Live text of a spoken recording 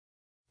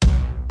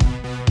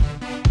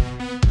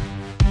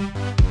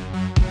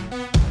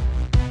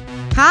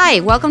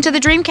Hi, welcome to the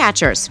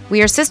Dreamcatchers.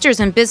 We are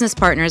sisters and business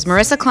partners,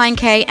 Marissa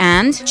Klein-Kay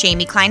and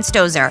Jamie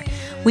Klein-Stozer.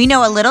 We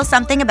know a little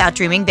something about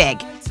dreaming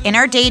big. In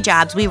our day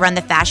jobs, we run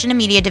the fashion and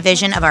media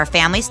division of our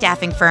family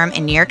staffing firm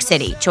in New York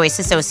City, Choice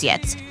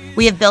Associates.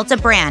 We have built a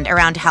brand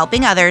around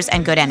helping others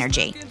and good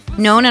energy.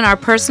 Known in our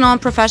personal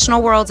and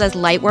professional worlds as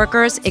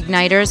lightworkers,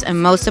 igniters,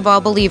 and most of all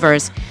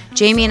believers,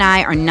 Jamie and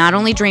I are not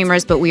only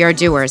dreamers, but we are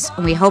doers,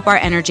 and we hope our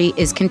energy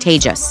is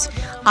contagious.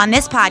 On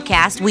this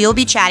podcast, we will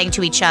be chatting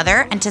to each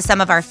other and to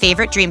some of our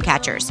favorite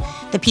Dreamcatchers,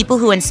 the people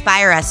who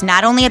inspire us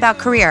not only about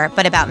career,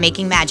 but about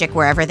making magic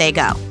wherever they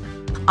go.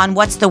 On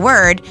What's the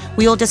Word,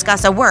 we will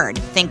discuss a word,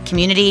 think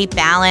community,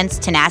 balance,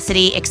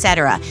 tenacity,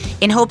 etc.,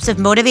 in hopes of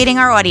motivating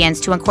our audience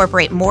to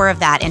incorporate more of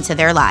that into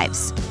their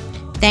lives.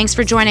 Thanks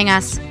for joining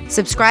us.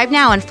 Subscribe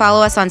now and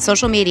follow us on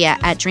social media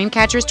at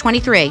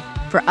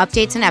Dreamcatchers23 for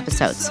updates and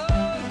episodes.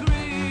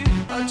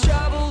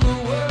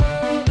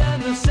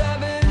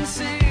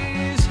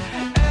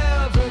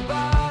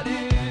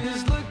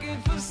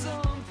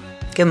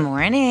 Good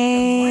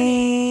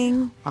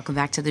morning. Welcome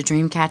back to the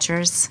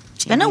Dreamcatchers.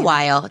 It's been a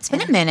while. It's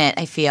been a minute,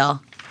 I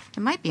feel. It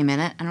might be a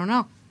minute. I don't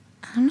know.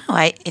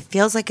 It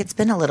feels like it's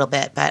been a little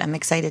bit, but I'm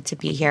excited to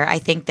be here. I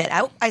think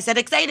that, I said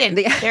excited.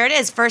 There it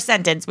is, first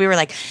sentence. We were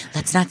like,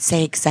 let's not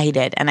say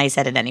excited. And I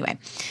said it anyway.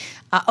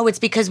 It's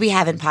because we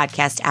haven't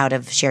podcast out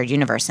of Shared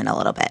Universe in a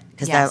little bit.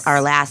 Because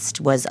our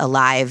last was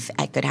alive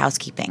at Good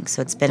Housekeeping.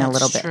 So it's been a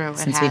little bit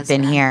since we've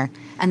been here.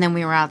 And then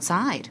we were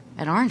outside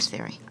at Orange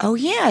Theory. Oh,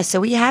 yeah. So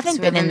we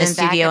haven't been in the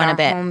studio in a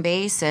bit. Home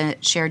base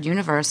at Shared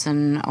Universe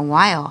in a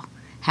while.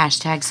 #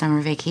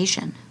 summer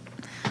vacation.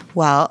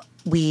 Well,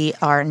 we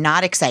are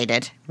not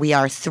excited. We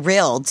are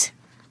thrilled.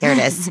 There it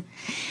is.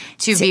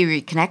 to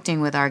be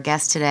reconnecting with our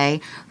guest today,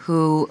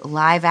 who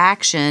live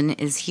action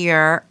is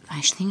here.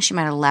 I think she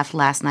might have left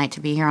last night to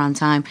be here on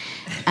time.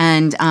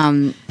 And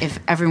if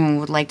everyone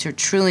would like to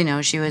truly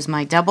know, she was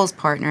my doubles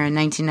partner in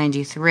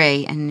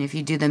 1993. And if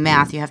you do the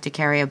math, you have to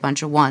carry a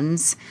bunch of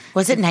ones.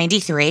 Was it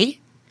 93?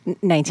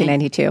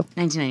 1992.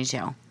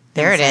 1992.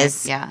 There it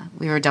is. Yeah,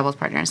 we were doubles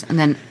partners. And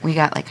then we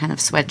got kind of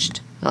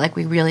switched. But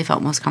we really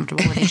felt most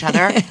comfortable with each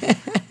other.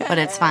 But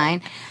it's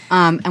fine.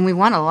 And we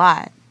won a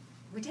lot.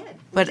 We did.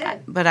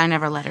 But I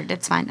never let her.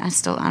 It's fine. I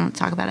don't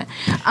talk about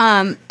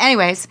it.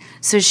 Anyways,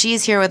 so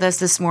she's here with us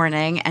this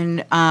morning.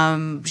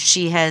 And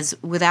she has,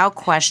 without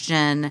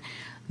question,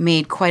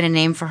 made quite a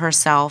name for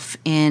herself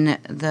in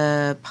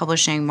the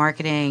publishing,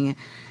 marketing,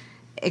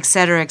 et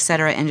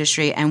cetera,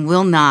 industry, and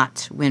will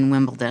not win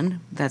Wimbledon.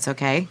 That's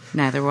okay.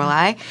 Neither will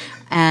I.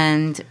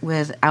 And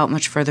without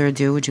much further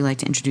ado, would you like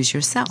to introduce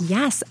yourself?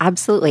 Yes,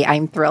 absolutely.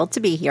 I'm thrilled to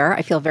be here.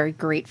 I feel very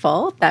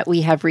grateful that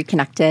we have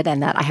reconnected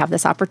and that I have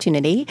this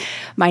opportunity.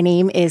 My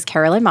name is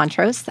Carolyn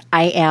Montrose.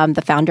 I am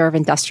the founder of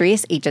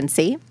Industrious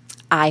Agency.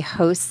 I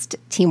host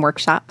team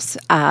workshops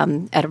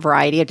at a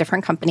variety of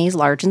different companies,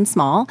 large and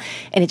small.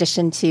 In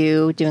addition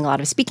to doing a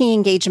lot of speaking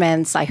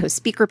engagements, I host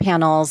speaker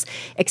panels,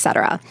 et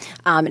cetera.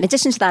 In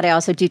addition to that, I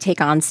also do take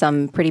on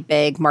some pretty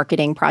big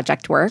marketing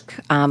project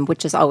work,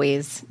 which is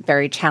always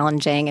very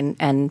challenging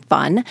and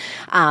fun.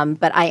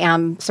 But I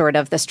am sort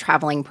of this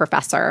traveling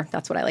professor.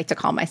 That's what I like to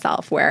call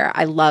myself, where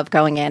I love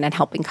going in and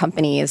helping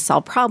companies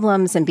solve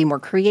problems and be more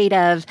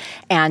creative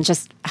and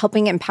just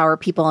helping empower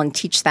people and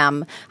teach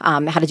them how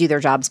to do their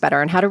jobs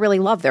better and how to really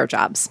love their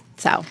jobs.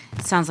 So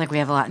it sounds like we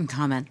have a lot in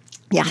common.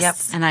 Yes. Yep.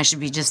 And I should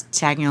be just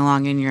tagging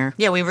along in your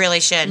we really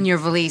should. In your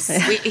valise.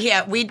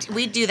 we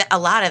do that, a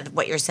lot of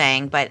what you're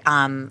saying, but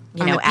on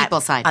the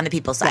people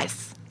side,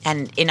 yes.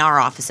 And in our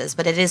offices.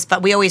 But it is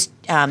fun. We always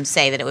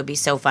say that it would be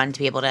so fun to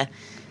be able to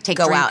take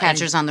go out and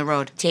Dreamcatchers on the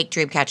road. Take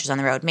Dreamcatchers on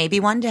the road. Maybe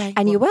one day.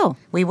 And you will.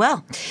 We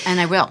will. And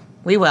I will.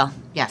 We will.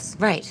 Yes.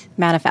 Right.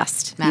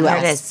 Manifest. There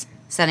it is.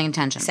 Setting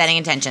intentions. Setting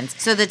intentions.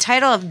 So the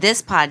title of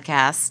this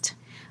podcast,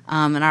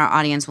 and our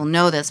audience will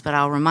know this, but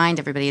I'll remind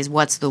everybody, is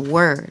What's the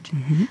Word?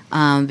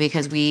 Mm-hmm.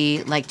 Because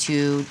we like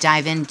to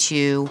dive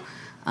into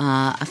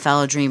a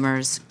fellow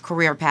dreamer's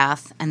career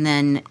path and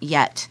then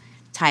yet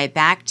tie it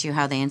back to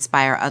how they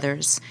inspire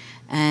others.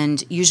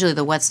 And usually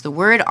the What's the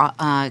Word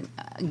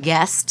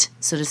guest,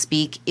 so to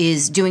speak,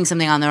 is doing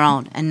something on their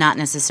own and not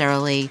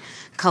necessarily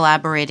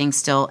collaborating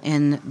still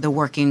in the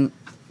working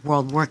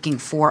world, working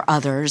for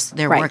others.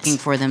 They're working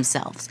for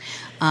themselves.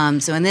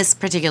 So in this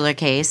particular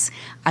case,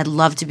 I'd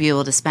love to be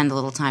able to spend a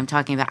little time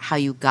talking about how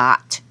you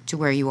got to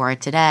where you are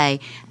today,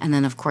 and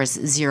then, of course,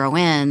 zero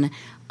in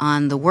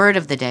on the word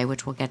of the day,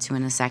 which we'll get to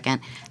in a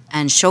second,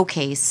 and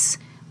showcase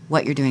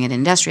what you're doing at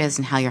Industrious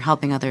and how you're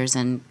helping others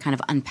and kind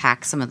of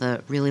unpack some of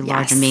the really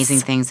large, amazing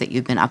things that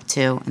you've been up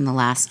to in the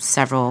last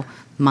several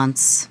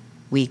months,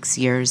 weeks,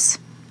 years,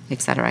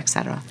 et cetera, et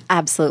cetera.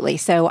 Absolutely.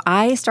 So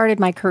I started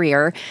my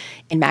career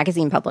in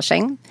magazine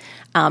publishing.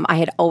 I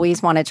had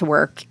always wanted to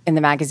work in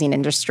the magazine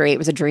industry. It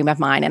was a dream of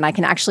mine. And I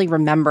can actually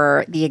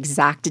remember the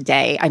exact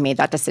day I made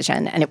that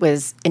decision. And it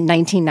was in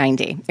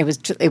 1990. It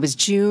was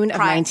June of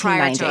 1990.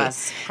 Prior to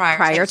us.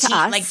 Prior to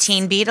us. Like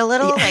Teen Beat a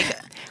little? Yeah.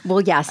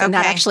 Well, yes, and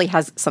that Okay. actually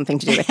has something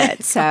to do with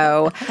it.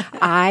 So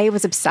I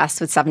was obsessed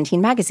with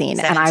 17 magazine,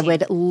 and I 17.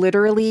 would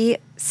literally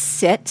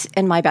sit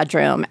in my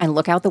bedroom and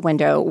look out the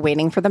window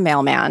waiting for the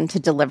mailman to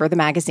deliver the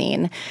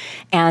magazine.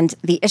 And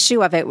the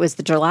issue of it was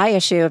the July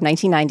issue of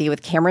 1990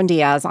 with Cameron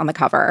Diaz on the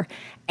cover.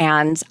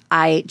 And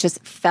I just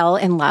fell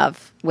in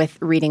love with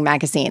reading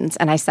magazines.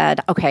 And I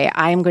said, okay,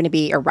 I am going to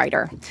be a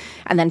writer.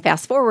 And then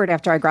fast forward,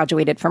 after I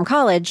graduated from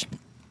college,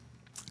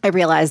 I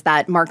realized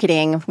that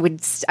marketing I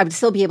would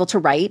still be able to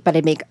write, but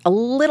I'd make a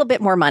little bit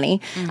more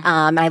money.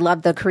 I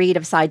loved the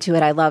creative side to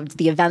it. I loved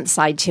the event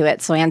side to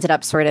it. So I ended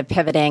up sort of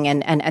pivoting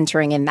and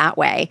entering in that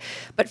way.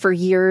 But for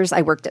years,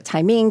 I worked at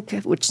Time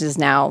Inc., which is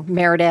now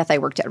Meredith. I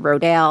worked at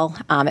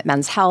Rodale, at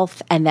Men's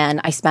Health. And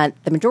then I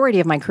spent the majority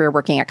of my career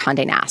working at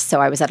Condé Nast. So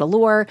I was at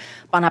Allure,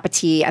 Bon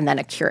Appetit, and then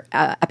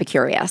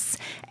Epicurious.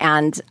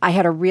 And I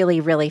had a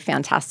really, really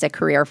fantastic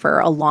career for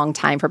a long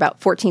time, for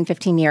about 14,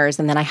 15 years.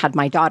 And then I had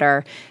my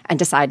daughter and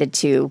decided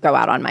to go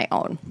out on my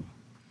own.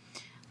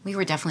 We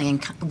were definitely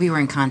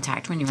in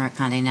contact when you were at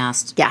Condé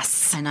Nast.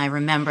 Yes. And I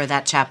remember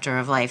that chapter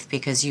of life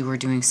because you were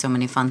doing so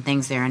many fun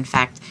things there. In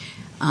fact,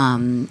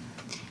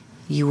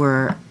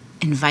 you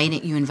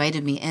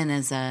invited me in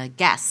as a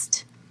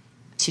guest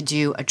to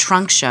do a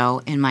trunk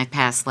show in my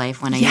past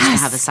life when I used to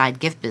have a side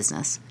gift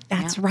business.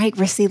 That's right,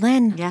 Rissy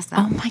Lynn. Yes.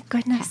 Oh, my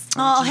goodness.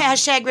 Oh,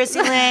 hashtag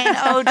Rissy Lynn.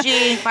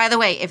 OG. By the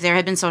way, if there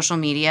had been social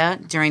media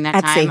during that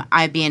Etsy. time,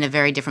 I'd be in a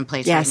very different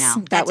place Yes, right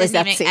now. that was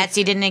didn't even- Etsy.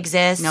 Etsy didn't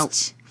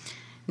exist.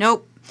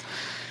 Nope.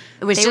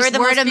 It was They were just the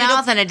word most of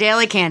mouth and a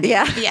daily candy.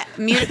 Yeah.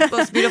 Yeah,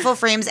 most beautiful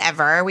frames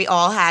ever. We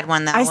all had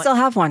one. That I still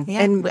have one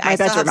in my I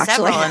still bedroom, have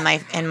several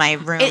actually. in my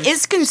room. It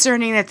is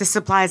concerning that the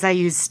supplies I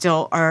use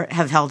still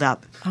have held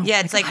up. Yeah,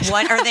 it's like,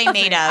 what are they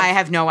made of? I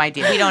have no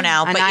idea. We don't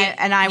know, And but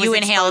I was you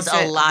inhaled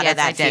exposed to a it. lot Yes, of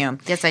that I did. fume.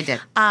 Yes, I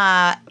did.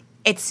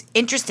 It's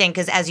interesting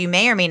because, as you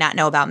may or may not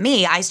know about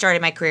me, I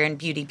started my career in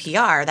beauty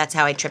PR. That's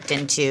how I tripped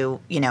into,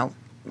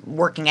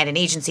 working at an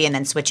agency and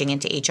then switching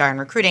into HR and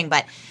recruiting.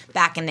 But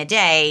back in the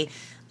day,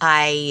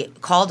 I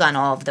called on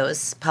all of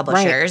those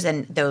publishers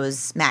and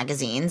those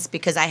magazines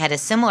because I had a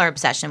similar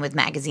obsession with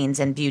magazines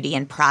and beauty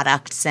and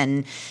products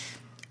and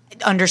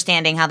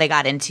understanding how they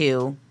got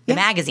into the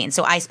magazine.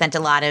 So I spent a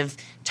lot of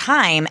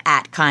time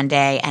at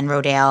Condé and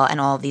Rodale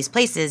and all of these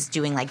places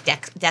doing like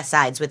desk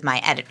sides with my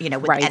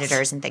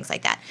editors and things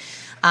like that.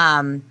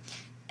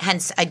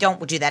 Hence, I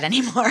don't do that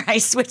anymore. I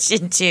switched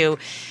into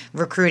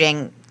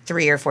recruiting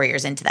 3 or 4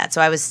 years into that.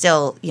 So I was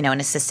still, an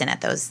assistant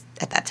at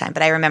that time.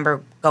 But I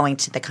remember going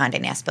to the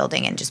Condé Nast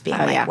building and just being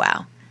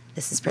wow,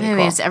 this is pretty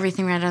cool. It's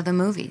everything right out of the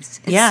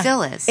movies. It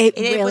still is. It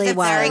It really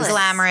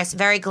was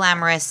very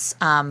glamorous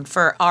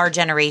for our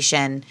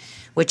generation,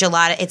 which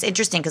it's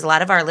interesting because a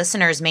lot of our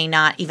listeners may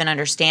not even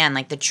understand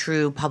like the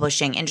true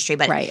publishing industry.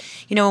 But,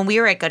 when we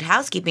were at Good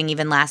Housekeeping,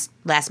 even last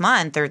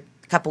month or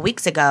a couple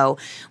weeks ago,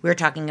 we were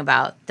talking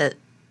about the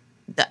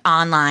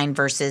online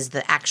versus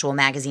the actual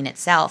magazine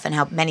itself and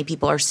how many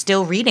people are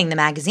still reading the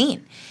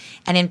magazine.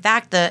 And in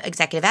fact, the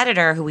executive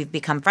editor who we've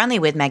become friendly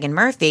with, Megan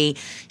Murphy,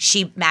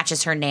 she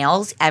matches her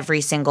nails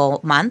every single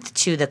month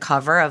to the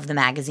cover of the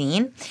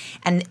magazine.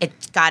 And it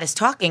got us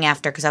talking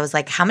after because I was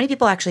like, how many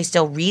people actually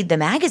still read the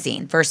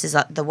magazine versus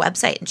the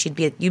website?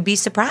 And you'd be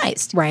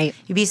surprised. Right.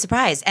 You'd be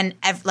surprised. And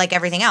like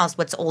everything else,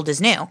 what's old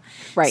is new.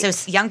 Right.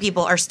 So young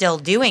people are still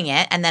doing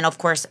it. And then, of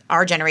course,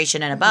 our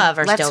generation and above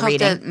are Let's still hope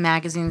reading. that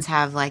magazines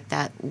have like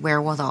that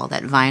wherewithal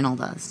that vinyl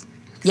does.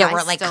 Yeah,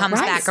 where it like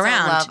comes I back still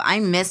around.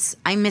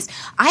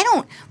 I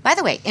don't, by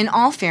the way, in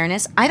all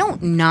fairness, I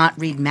don't not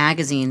read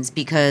magazines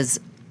because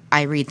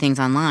I read things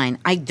online.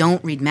 I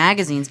don't read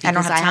magazines because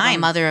don't have I have time. a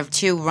mother of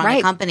two, run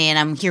a company, and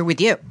I'm here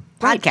with you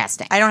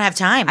podcasting. I don't have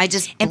time.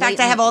 In fact,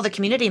 I have all the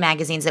community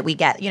magazines that we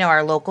get,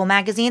 our local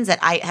magazines that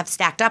I have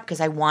stacked up because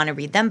I want to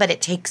read them, but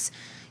it takes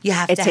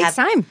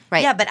time.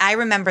 Right. Yeah, but I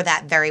remember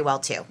that very well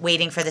too.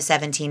 Waiting for the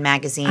 17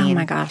 magazine. Oh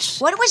my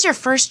gosh. What was your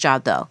first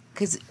job though?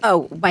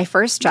 My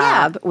first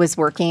job was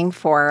working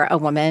for a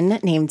woman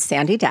named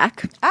Sandy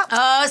Deck,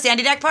 Oh,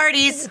 Sandy Deck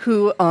parties.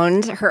 who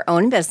owned her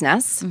own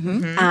business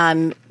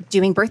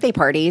doing birthday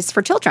parties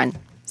for children.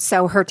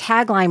 So her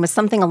tagline was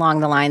something along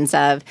the lines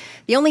of,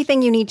 the only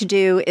thing you need to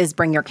do is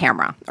bring your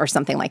camera or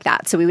something like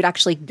that. So we would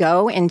actually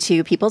go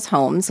into people's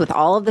homes with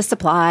all of the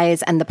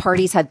supplies, and the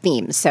parties had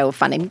themes. So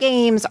fun and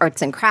games,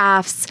 arts and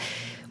crafts,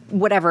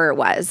 whatever it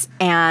was.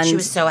 And She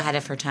was so ahead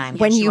of her time.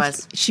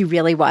 she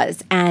really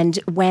was. And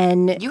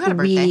when You had a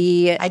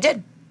birthday. I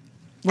did.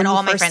 when And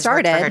all you my first friends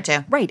started, worked for her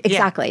too. Right, Yeah.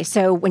 exactly.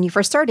 So when you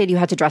first started, you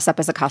had to dress up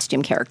as a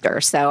costume character.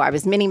 So I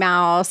was Minnie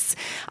Mouse,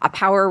 a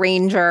Power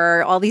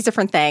Ranger, all these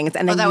different things.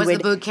 And then that you was would,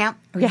 the boot camp?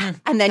 yeah,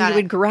 and then you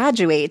would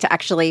graduate to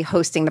actually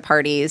hosting the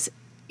parties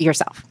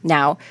yourself.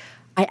 Now,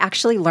 I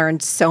actually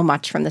learned so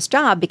much from this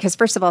job because,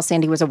 first of all,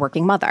 Sandy was a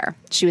working mother.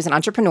 She was an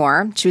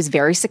entrepreneur. She was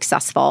very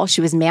successful.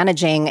 She was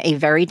managing a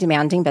very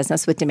demanding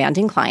business with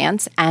demanding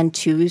clients and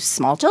 2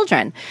 small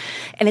children.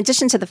 In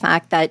addition to the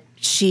fact that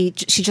she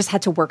just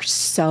had to work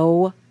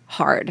so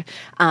hard.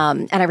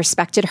 And I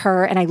respected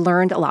her and I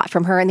learned a lot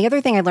from her. And the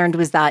other thing I learned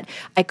was that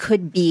I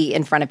could be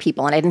in front of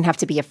people and I didn't have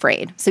to be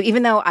afraid. So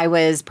even though I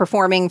was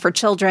performing for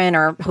children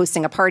or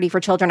hosting a party for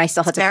children, I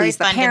still had to please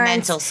the parents. Very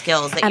fundamental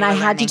skills that and you were I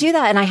had to do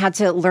that. And I had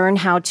to learn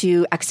how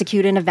to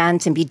execute an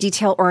event and be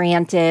detail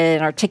oriented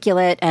and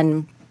articulate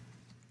and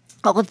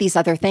all of these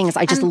other things.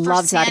 I just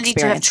loved that Sandy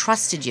experience. to have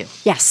trusted you.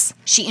 Yes.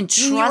 She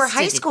entrusted you were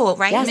high school,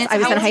 right? Yes, I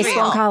was in high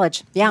school and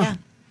college. Yeah.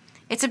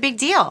 It's a big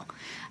deal.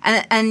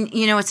 And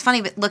you know, it's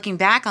funny, but looking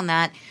back on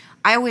that,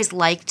 I always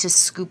like to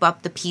scoop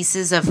up the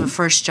pieces of a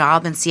first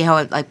job and see how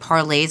it like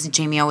parlays. And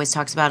Jamie always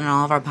talks about in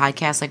all of our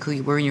podcasts, like who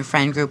you were in your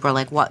friend group or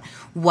like what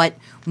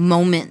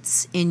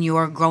moments in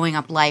your growing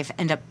up life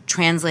end up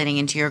translating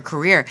into your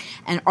career.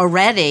 And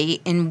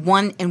already in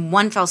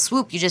one fell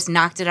swoop, you just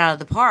knocked it out of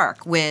the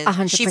park with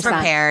 100%. She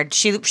prepared.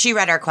 She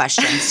read our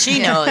questions.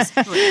 She knows.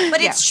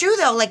 But it's true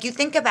though. Like you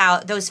think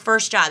about those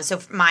first jobs.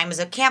 So mine was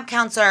a camp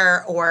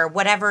counselor or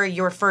whatever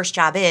your first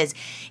job is.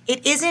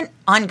 It isn't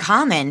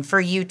uncommon for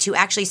you to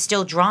actually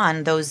still draw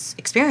on those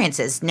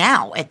experiences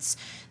now.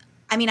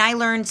 I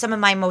learned some of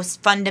my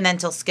most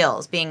fundamental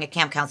skills being a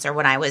camp counselor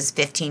when I was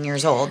 15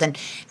 years old and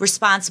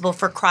responsible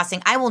for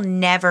crossing. I will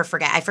never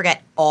forget. I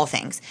forget all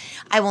things.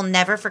 I will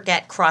never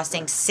forget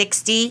crossing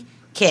 60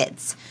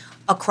 kids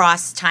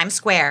across Times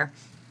Square.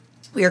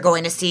 We were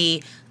going to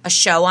see a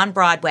show on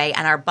Broadway,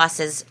 and our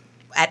buses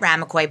at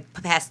Ramacoy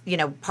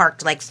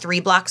parked like 3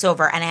 blocks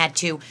over, and I had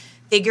to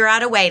figure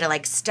out a way to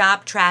like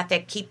stop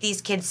traffic, keep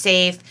these kids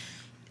safe,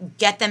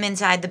 get them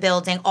inside the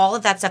building, all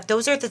of that stuff.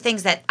 Those are the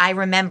things that I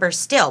remember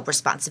still.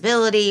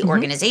 Responsibility,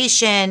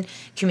 organization,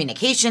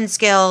 communication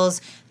skills,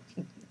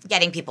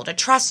 getting people to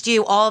trust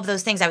you, all of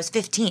those things. I was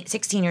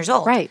 16 years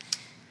old. Right.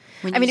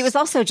 It was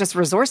also just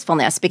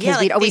resourceresourcefulness because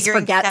we'd always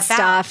forget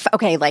stuff.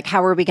 Okay, like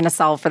how are we going to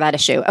solve for that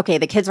issue? Okay,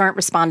 the kids aren't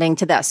responding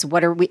to this.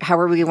 How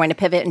are we going to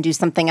pivot and do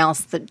something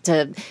else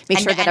to make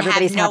sure that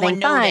everybody's having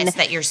fun? Notice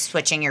that you're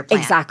switching your plan.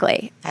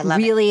 Exactly. I love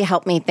really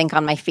helped me think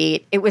on my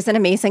feet. It was an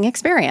amazing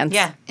experience.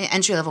 Yeah.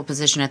 Entry-level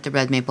position at the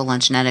Red Maple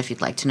Luncheonette, if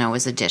you'd like to know,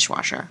 was a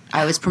dishwasher.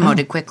 I was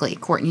promoted quickly.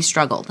 Courtney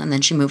struggled, and then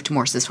she moved to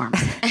Morse's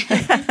Pharmacy.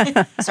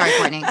 Sorry,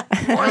 Courtney. I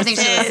don't think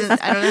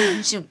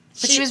she was.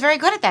 But she was very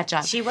good at that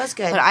job. She was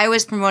good. But I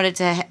was promoted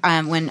to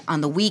when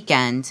on the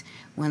weekend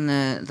when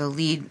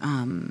the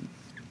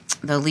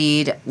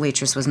lead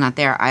waitress was not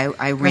there. I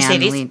ran Mercedes?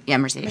 the lead. Yeah,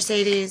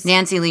 Mercedes.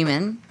 Nancy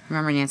Lehman.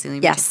 Remember Nancy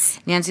Lehman? Yes.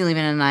 Nancy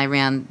Lehman and I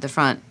ran the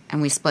front,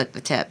 and we split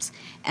the tips.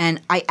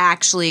 And I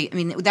actually,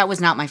 that was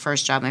not my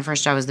first job. My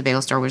first job was the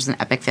Bagel Store, which was an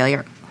epic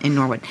failure in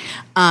Norwood.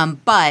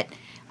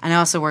 And I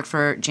also worked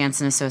for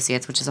Jansen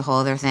Associates, which is a whole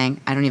other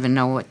thing. I don't even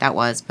know what that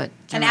was, but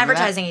an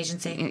advertising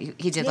agency.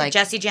 He did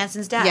Jesse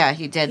Jansen's dad. Yeah,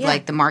 he did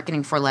like the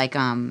marketing for like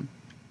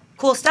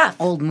cool stuff,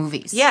 old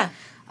movies. Yeah,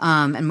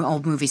 and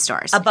old movie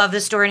stars. Above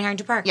the store in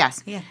Harrington Park.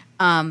 Yes. Yeah.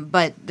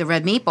 But the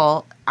Red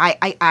Maple,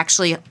 I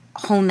actually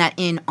honed that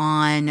in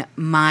on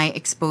my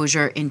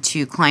exposure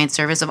into client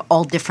service of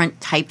all different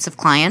types of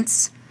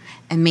clients.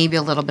 And maybe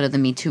a little bit of the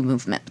Me Too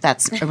movement. But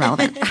that's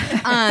irrelevant. Okay.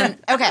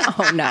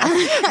 Oh, no.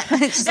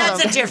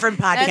 That's a different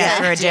podcast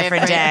for a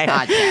different day.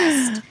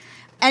 Podcast.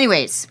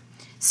 Anyways,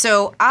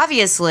 so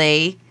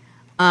obviously,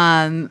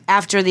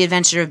 after the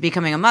adventure of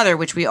becoming a mother,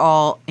 which we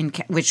are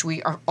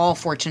all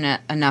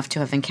fortunate enough to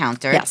have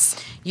encountered, yes,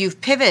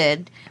 you've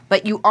pivoted,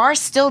 but you are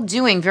still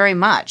doing very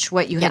much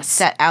what you had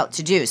set out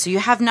to do. So you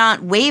have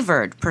not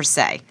wavered per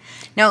se.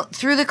 Now,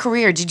 through the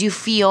career, did you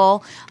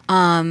feel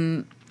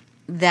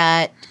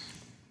that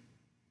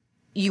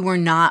you were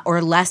not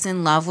or less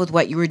in love with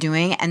what you were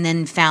doing and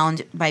then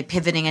found by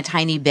pivoting a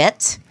tiny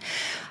bit?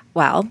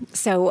 Well,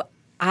 so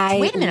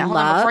wait a minute, hold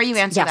on. Before you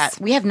answer that,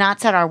 we have not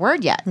said our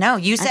word yet. No,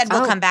 you said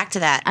we'll come back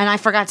to that. And I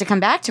forgot to come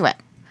back to it.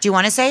 Do you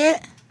want to say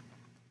it?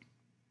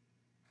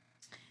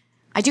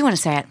 I do want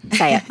to say it.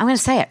 Say it. I'm going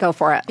to say it. Go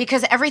for it.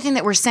 Because everything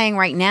that we're saying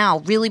right now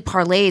really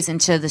parlays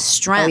into the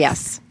strength. Oh,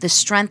 yes. The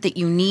strength that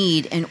you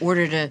need in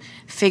order to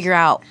figure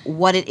out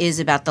what it is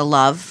about the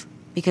love.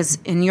 Because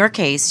in your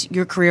case,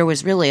 your career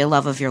was really a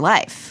love of your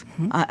life,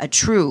 a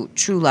true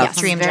love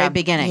from the very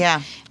beginning.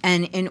 Yeah.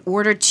 And in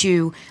order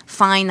to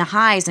find the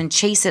highs and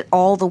chase it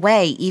all the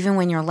way, even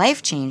when your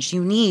life changed,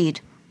 you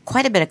need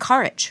quite a bit of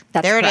courage.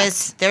 That's there correct. It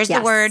is. There's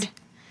the word.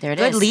 There it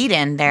Good is. lead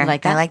in there. I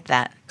like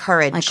that.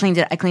 Courage. I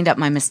cleaned up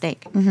my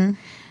mistake. Mm-hmm.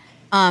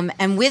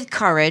 And with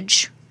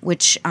courage,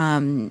 which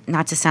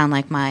not to sound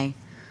like my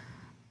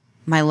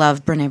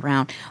love, Brene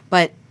Brown,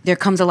 but there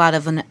comes a lot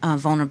of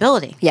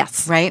vulnerability.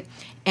 Yes. Right?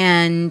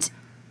 And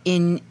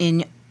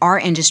in our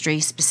industry,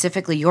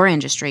 specifically your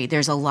industry,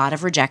 there's a lot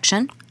of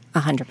rejection.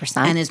 100%.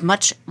 And as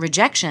much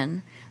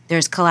rejection,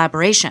 there's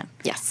collaboration.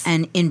 Yes.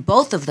 And in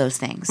both of those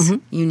things,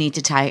 you need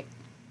to dive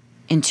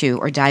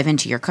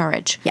into your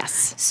courage.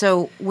 Yes.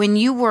 So when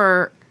you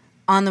were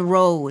on the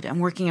road and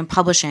working in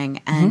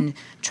publishing and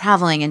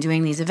traveling and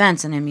doing these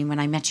events, and when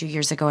I met you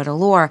years ago at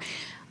Allure,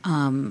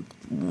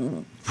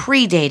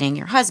 predating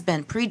your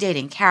husband,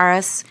 predating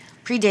Karis,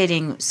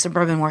 predating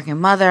Suburban Working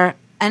Mother,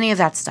 any of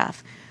that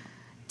stuff,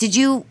 did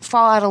you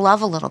fall out of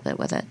love a little bit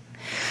with it?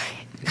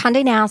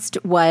 Condé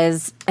Nast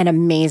was an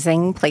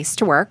amazing place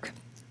to work.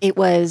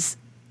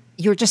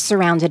 You're just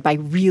surrounded by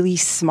really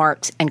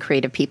smart and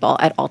creative people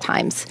at all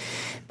times.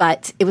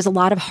 But it was a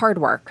lot of hard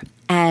work.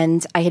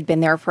 And I had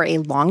been there for a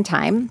long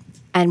time.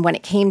 And when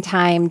it came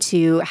time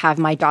to have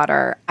my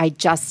daughter, I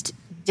just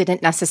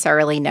didn't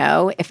necessarily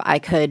know if I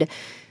could,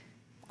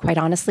 quite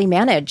honestly,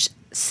 manage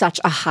such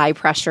a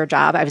high-pressure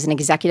job. I was an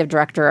executive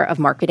director of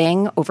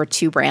marketing over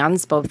 2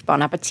 brands, both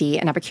Bon Appetit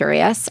and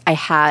Epicurious. I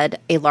had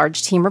a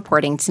large team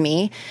reporting to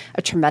me,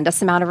 a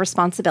tremendous amount of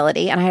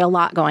responsibility, and I had a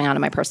lot going on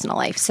in my personal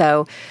life.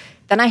 So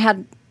then I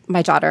had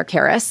my daughter,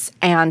 Karis,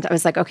 and I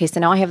was like, okay, so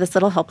now I have this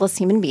little helpless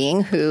human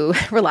being who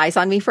relies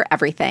on me for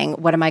everything.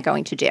 What am I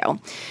going to do?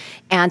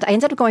 And I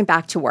ended up going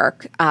back to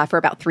work for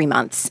about 3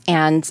 months.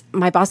 And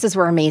my bosses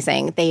were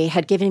amazing. They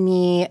had given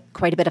me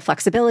quite a bit of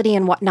flexibility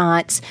and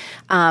whatnot.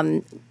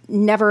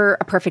 Never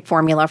a perfect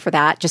formula for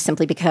that, just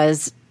simply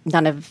because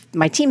none of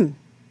my team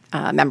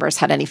members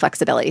had any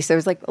flexibility. So there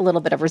was like a little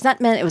bit of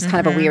resentment. It was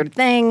kind of a weird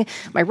thing.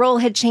 My role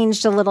had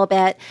changed a little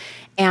bit.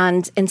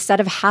 And instead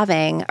of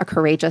having a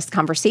courageous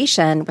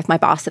conversation with my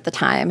boss at the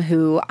time,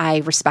 who I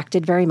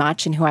respected very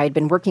much and who I had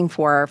been working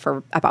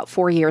for about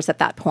 4 years at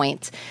that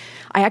point,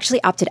 I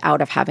actually opted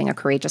out of having a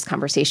courageous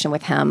conversation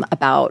with him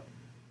about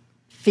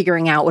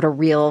figuring out what a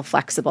real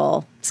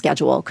flexible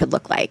schedule could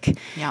look like.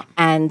 Yeah.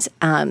 And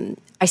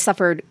I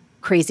suffered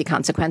crazy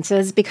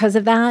consequences because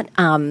of that.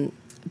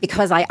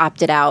 Because I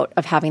opted out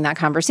of having that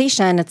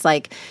conversation, it's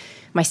like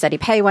my steady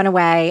pay went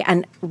away.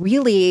 And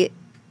really,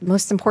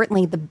 most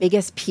importantly, the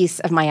biggest piece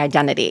of my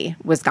identity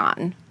was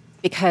gone.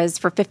 Because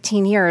for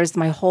 15 years,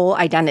 my whole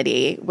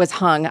identity was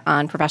hung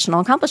on professional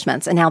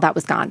accomplishments. And now that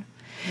was gone.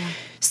 Yeah.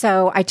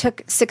 So I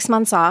took 6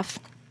 months off,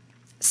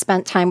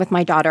 spent time with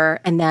my daughter,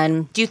 and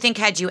then... Do you think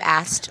had you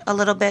asked a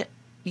little bit,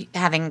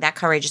 having that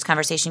courageous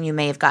conversation, you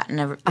may have gotten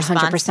a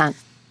response?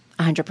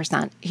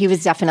 100%. He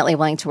was definitely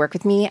willing to work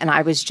with me, and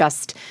I was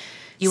just...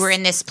 You were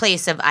in this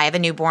place of, I have a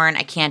newborn,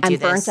 I can't do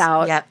this. I'm burnt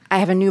out. Yep. I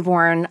have a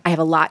newborn. I have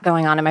a lot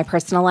going on in my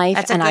personal life,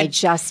 I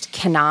just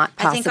cannot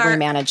possibly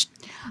manage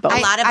both.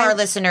 A lot of our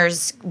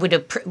listeners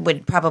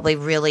would probably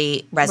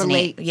really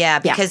resonate. Yeah,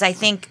 because I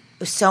think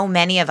so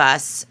many of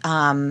us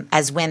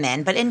as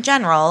women, but in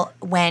general,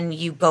 when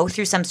you go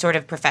through some sort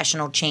of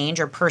professional change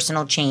or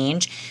personal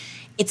change,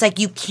 it's like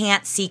you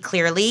can't see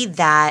clearly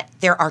that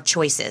there are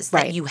choices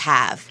that you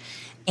have.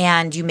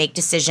 And you make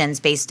decisions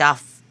based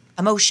off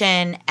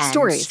emotion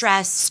and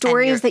stress.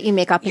 Stories that you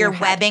make up in your head.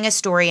 You're webbing a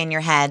story in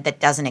your head that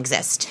doesn't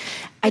exist.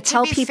 I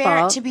tell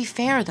people... To be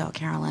fair, though,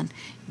 Carolyn,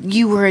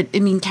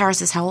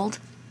 Karis is how old?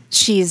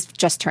 She's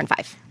just turned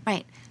 5.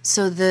 Right.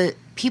 So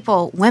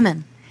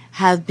women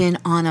have been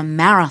on a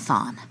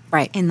marathon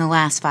in the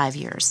last 5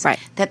 years. Right.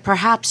 That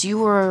perhaps you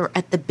were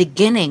at the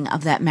beginning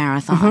of that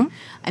marathon. Mm-hmm.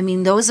 I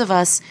mean, those of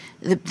us,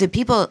 the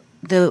people...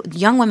 The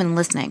young women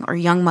listening, or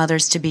young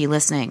mothers to be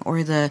listening,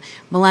 or the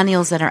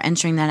millennials that are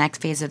entering that next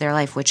phase of their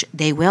life, which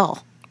they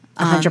will.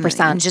 100%.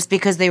 And just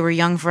because they were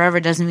young forever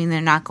doesn't mean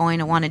they're not going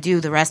to want to do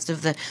the rest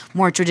of the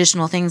more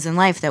traditional things in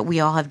life that we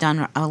all have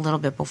done a little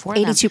bit before.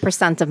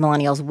 82% of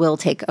millennials will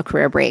take a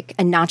career break,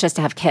 and not just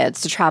to have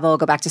kids, to travel,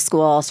 go back to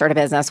school, start a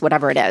business,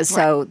 whatever it is.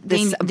 Right. So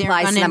this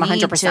applies to them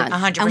 100%.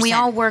 100%. And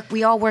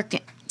we all work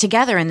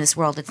together in this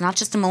world. It's not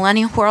just a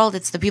millennial world.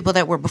 It's the people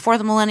that were before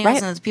the millennials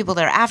and it's the people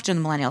that are after the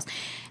millennials.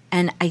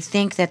 And I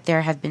think that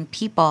there have been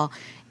people,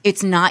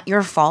 it's not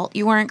your fault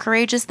you weren't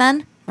courageous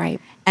then.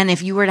 Right. And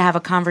if you were to have a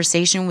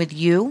conversation with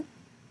you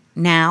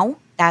now,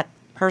 that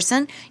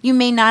person, you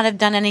may not have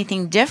done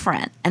anything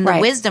different. And the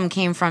wisdom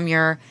came from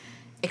your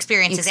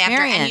experiences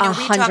after. And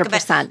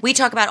 100%. We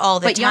talk about all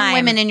the time. But young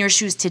women in your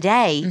shoes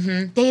today,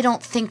 they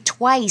don't think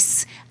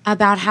twice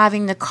about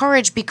having the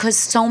courage because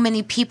so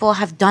many people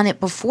have done it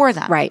before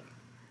them. Right.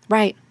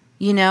 Right.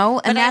 You know,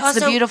 and that's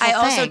the beautiful thing. I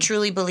also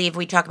truly believe,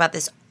 we talk about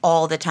this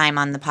all the time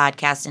on the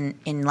podcast and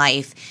in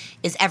life,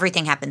 is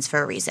everything happens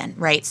for a reason,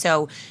 right?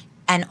 So,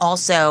 and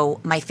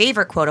also my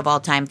favorite quote of all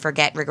time,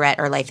 forget,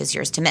 regret, or life is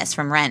yours to miss,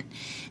 from Rent.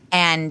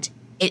 And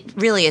it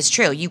really is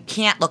true. You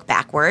can't look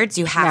backwards.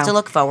 You have to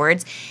look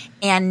forwards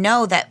and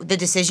know that the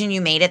decision you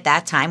made at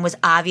that time was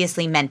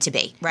obviously meant to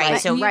be, right?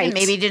 So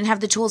maybe you didn't have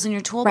the tools in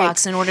your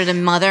toolbox in order to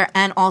mother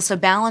and also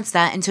balance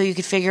that until you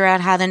could figure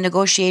out how to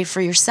negotiate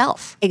for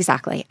yourself.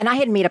 Exactly. And I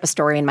had made up a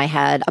story in my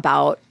head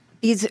about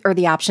these are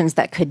the options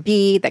that could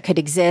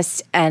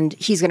exist, and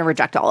he's going to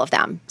reject all of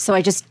them. So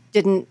I just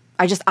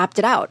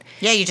opted out.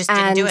 Yeah, you just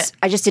didn't do it.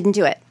 I just didn't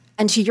do it.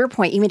 And to your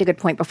point, you made a good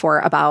point before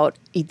about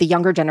the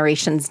younger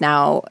generations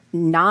now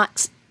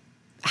not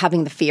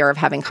having the fear of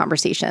having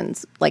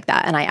conversations like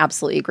that. And I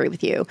absolutely agree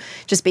with you.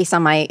 Just based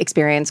on my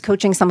experience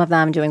coaching some of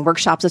them, doing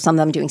workshops with some of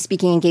them, doing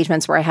speaking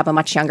engagements where I have a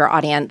much younger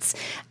audience,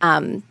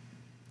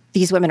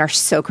 these women are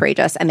so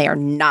courageous and they are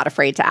not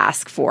afraid to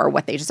ask for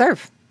what they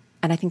deserve.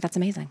 And I think that's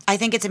amazing. I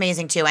think it's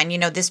amazing too. And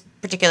this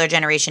particular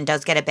generation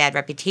does get a bad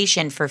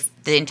reputation for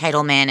the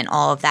entitlement and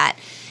all of that.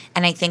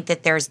 And I think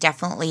that there's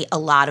definitely a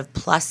lot of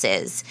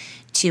pluses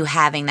to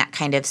having that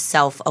kind of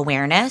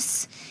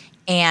self-awareness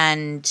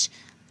and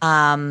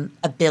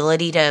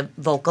ability to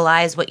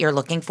vocalize what you're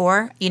looking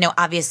for. You know,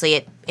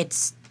 obviously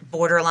it's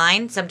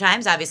borderline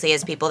sometimes. Obviously,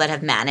 as people that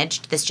have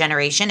managed this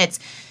generation,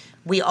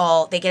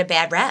 they get a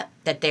bad rep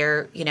that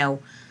they're, you know,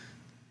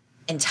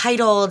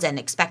 entitled and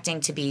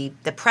expecting to be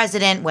the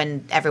president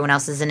when everyone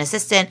else is an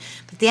assistant.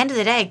 But at the end of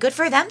the day, good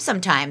for them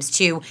sometimes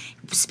to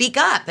speak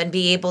up and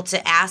be able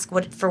to ask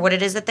for what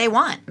it is that they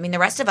want. I mean, the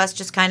rest of us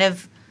just kind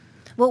of...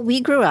 Well,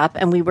 we grew up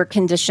and we were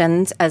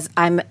conditioned, as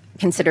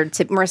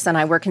Marissa and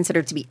I were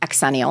considered to be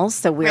exennials.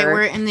 So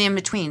we're in the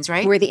in-betweens,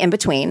 right? We're the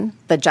in-between,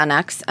 the Gen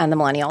X and the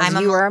millennials.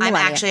 I'm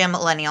actually a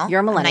millennial. You're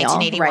a millennial,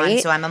 1981,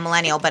 right? So I'm a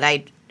millennial, but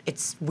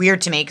it's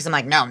weird to me because I'm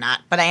like, no, not,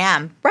 but I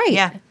am. Right.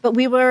 Yeah. But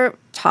we were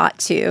taught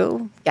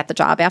to get the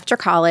job after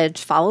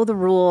college, follow the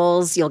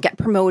rules, you'll get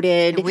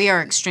promoted. And we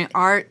are extreme.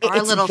 Our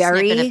little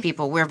snippet of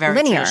people, we're very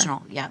linear.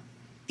 traditional. Yeah.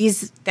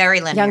 These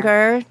very linear.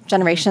 Younger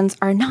generations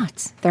are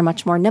not. They're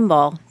much more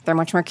nimble. They're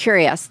much more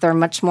curious. They're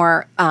much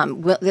more,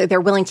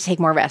 they're willing to take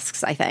more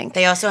risks, I think.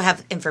 They also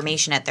have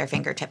information at their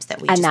fingertips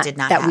that we did not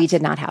have. That we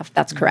did not have.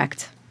 That's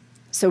correct.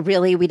 So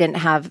really, we didn't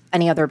have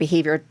any other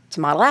behavior to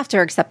model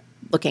after except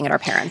looking at our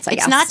parents, I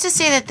guess. It's not to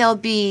say that they'll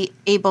be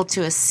able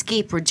to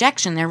escape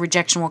rejection. Their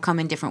rejection will come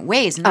in different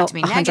ways, not to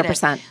be negative.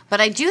 100%. But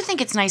I do think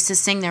it's nice to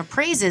sing their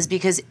praises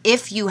because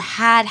if you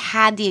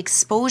had the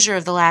exposure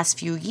of the last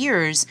few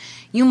years,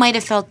 you might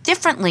have felt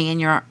differently in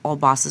your old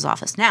boss's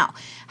office. Now,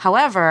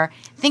 however,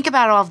 think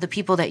about all of the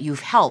people that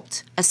you've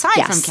helped,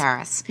 aside from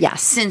Karis,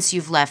 since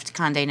you've left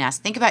Condé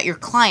Nast. Think about your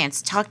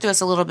clients. Talk to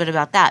us a little bit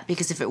about that,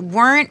 because if it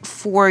weren't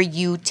for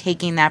you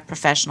taking that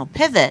professional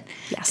pivot,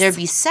 there'd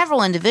be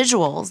several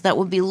individuals that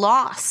would be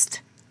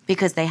lost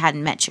because they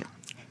hadn't met you.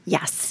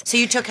 Yes. So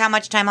you took how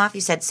much time off?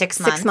 You said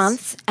 6 months. 6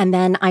 months. And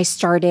then I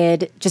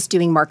started just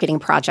doing marketing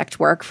project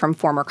work from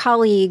former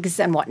colleagues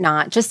and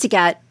whatnot, just to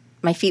get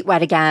my feet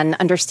wet again,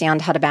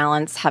 understand how to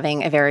balance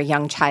having a very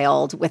young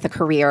child with a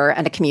career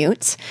and a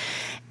commute.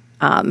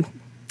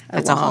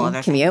 That's a whole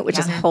other commute, which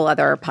is a whole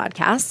other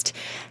podcast.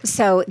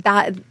 So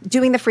that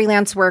doing the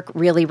freelance work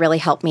really, really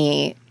helped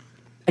me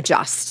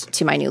adjust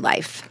to my new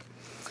life.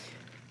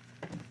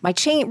 My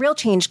real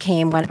change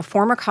came when a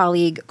former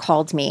colleague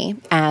called me,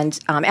 and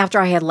after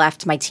I had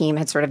left, my team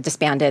had sort of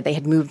disbanded. They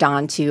had moved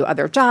on to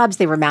other jobs.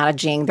 They were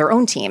managing their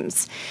own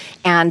teams.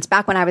 And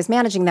back when I was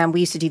managing them, we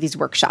used to do these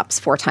workshops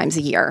 4 times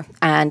a year.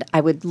 And I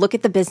would look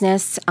at the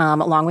business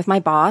along with my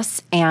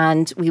boss,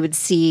 and we would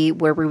see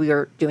where we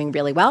were doing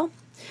really well,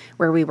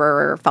 where we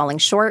were falling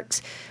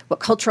short, what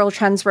cultural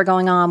trends were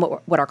going on,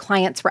 what our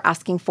clients were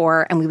asking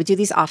for. And we would do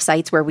these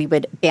offsites where we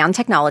would ban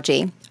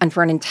technology. And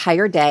for an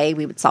entire day,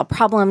 we would solve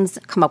problems,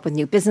 come up with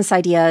new business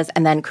ideas,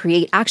 and then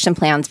create action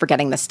plans for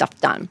getting this stuff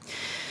done.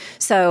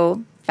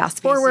 So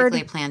fast forward.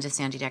 Basically planned a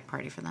Sandy Deck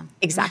party for them.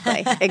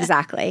 Exactly.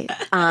 Exactly.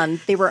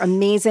 They were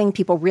amazing.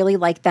 People really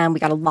liked them. We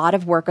got a lot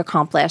of work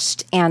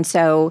accomplished. And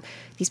so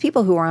these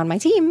people who were on my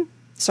team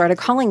started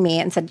calling me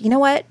and said, you know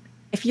what?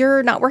 If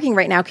you're not working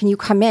right now, can you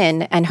come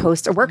in and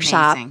host a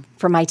workshop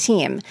for my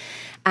team?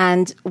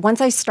 And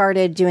once I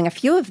started doing a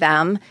few of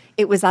them,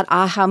 it was that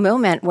aha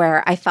moment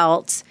where I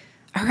felt,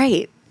 all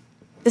right,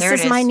 this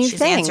is my new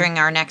thing. She's answering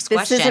our next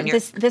question.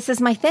 This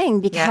is my thing,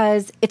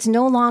 because it's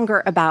no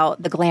longer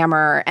about the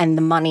glamour and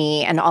the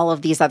money and all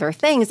of these other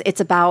things. It's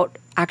about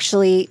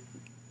actually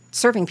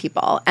serving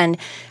people and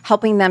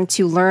helping them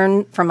to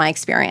learn from my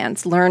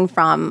experience, learn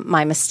from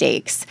my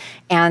mistakes,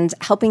 and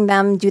helping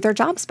them do their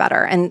jobs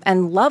better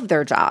and love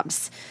their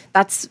jobs.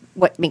 That's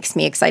what makes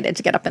me excited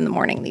to get up in the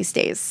morning these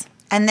days.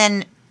 And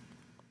then,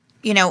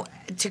 you know,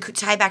 to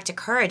tie back to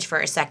courage for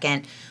a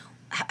second,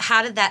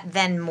 how did that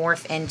then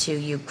morph into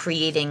you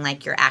creating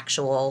like your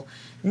actual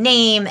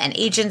name and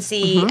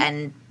agency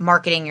and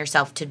marketing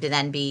yourself to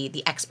then be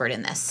the expert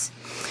in this?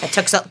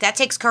 That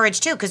takes courage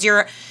too, because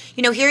you're,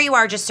 you know, here you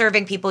are just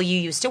serving people you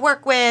used to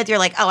work with. You're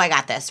like, oh, I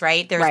got this,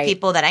 right? There's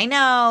people that I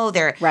know.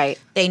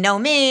 They know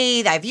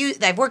me.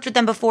 I've worked with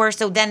them before.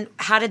 So then,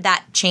 how did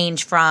that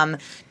change from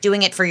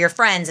doing it for your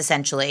friends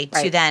essentially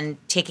to then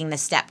taking the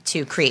step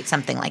to create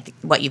something like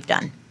what you've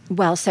done?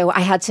 Well, so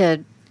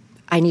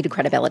I needed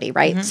credibility,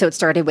 right? So it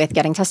started with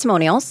getting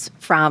testimonials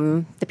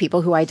from the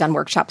people who I'd done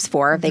workshops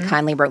for. They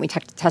kindly wrote me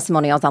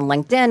testimonials on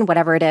LinkedIn,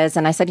 whatever it is.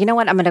 And I said, you know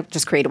what? I'm going to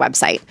just create a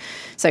website.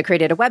 So I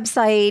created a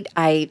website.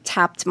 I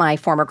tapped my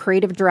former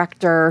creative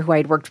director who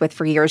I'd worked with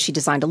for years. She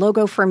designed a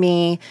logo for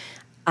me.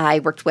 I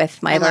worked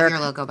with my I love your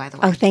logo, by the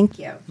way. Oh, thank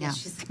you. Yeah.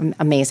 She's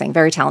amazing.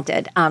 Very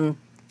talented.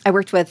 I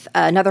worked with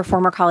another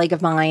former colleague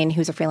of mine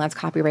who's a freelance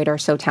copywriter,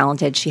 so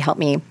talented. She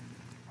helped me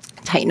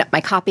tighten up my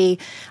copy.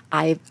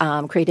 I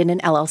created an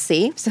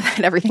LLC so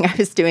that everything I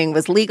was doing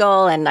was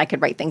legal and I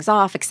could write things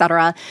off, et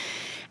cetera.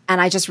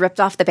 And I just ripped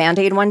off the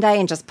Band-Aid one day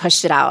and just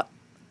pushed it out.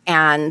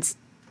 And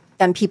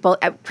then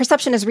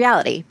perception is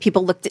reality.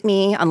 People looked at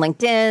me on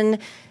LinkedIn,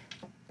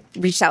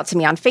 reached out to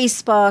me on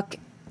Facebook,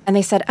 and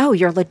they said, oh,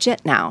 you're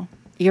legit now.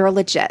 You're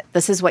legit.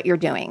 This is what you're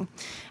doing.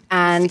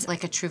 And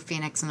like a true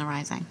phoenix in the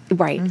rising.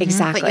 Right,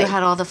 exactly. But you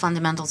had all the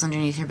fundamentals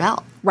underneath your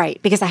belt.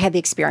 Right, because I had the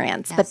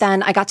experience. Yes. But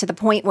then I got to the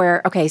point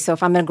where, okay, so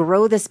if I'm going to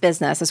grow this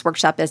business, this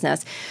workshop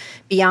business,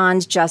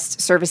 beyond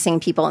just servicing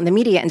people in the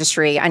media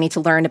industry, I need to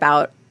learn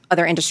about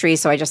other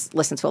industries. So I just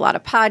listen to a lot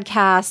of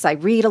podcasts. I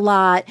read a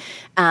lot.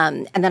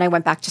 And then I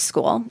went back to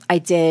school. I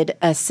did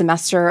a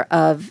semester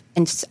of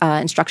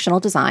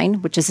instructional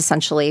design, which is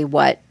essentially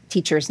what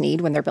teachers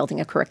need when they're building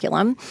a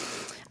curriculum.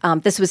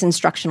 This was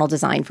instructional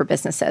design for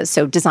businesses,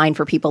 so design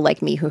for people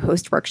like me who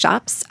host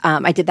workshops.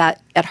 I did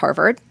that at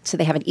Harvard, so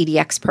they have an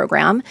EDX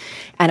program,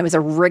 and it was a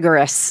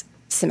rigorous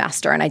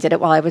semester, and I did it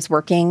while I was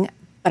working,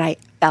 but I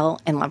fell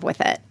in love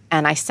with it.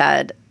 And I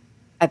said,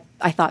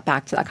 I thought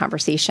back to that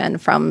conversation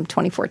from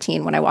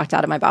 2014 when I walked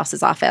out of my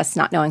boss's office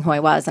not knowing who I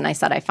was, and I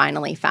said, I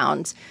finally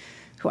found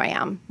who I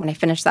am. When I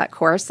finished that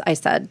course, I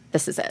said,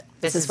 this is it.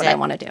 This is what I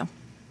want to do.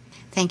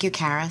 Thank you,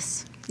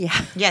 Karis.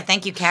 Yeah,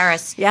 thank you,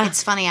 Karis. Yeah.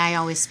 It's funny, I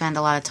always spend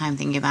a lot of time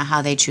thinking about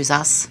how they choose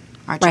us,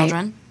 our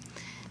children.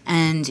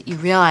 And you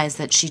realize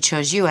that she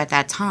chose you at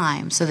that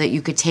time so that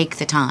you could take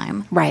the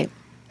time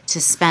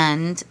to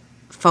spend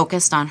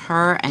focused on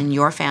her and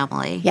your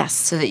family. Yes.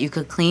 So that you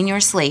could clean your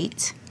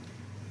slate,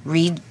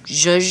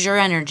 rejuice your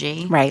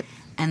energy.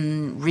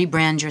 And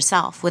rebrand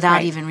yourself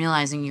without even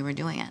realizing you were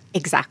doing it.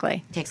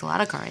 Exactly. It takes a lot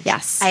of courage.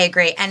 Yes. I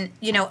agree. And,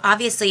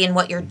 obviously in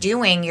what you're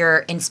doing, you're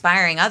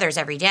inspiring others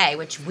every day,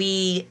 which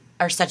we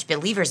are such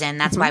believers in.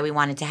 That's why we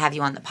wanted to have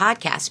you on the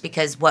podcast,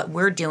 because what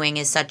we're doing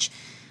is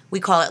we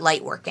call it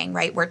light working,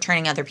 right? We're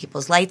turning other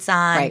people's lights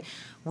on.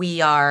 We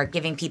are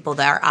giving people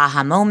their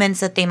aha moments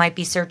that they might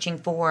be searching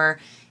for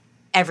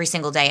every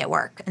single day at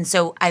work. And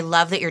so I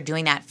love that you're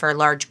doing that for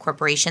large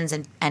corporations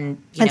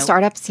and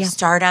startups,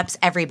 startups,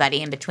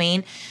 everybody in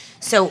between.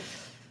 So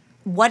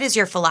what is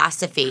your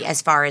philosophy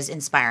as far as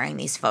inspiring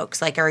these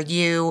folks? Like,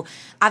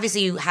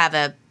 obviously you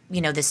have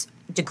this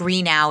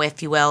degree now,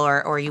 if you will,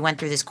 or you went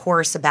through this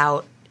course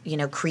about,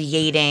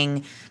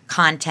 creating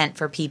content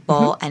for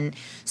people. And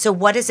so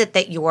what is it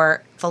that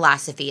your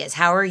philosophy is?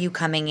 How are you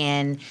coming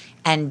in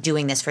and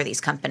doing this for these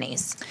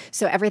companies?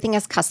 So everything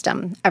is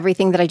custom.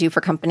 Everything that I do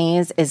for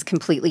companies is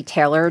completely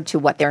tailored to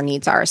what their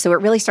needs are. So it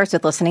really starts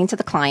with listening to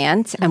the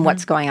client and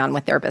what's going on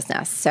with their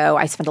business. So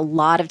I spend a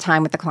lot of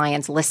time with the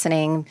clients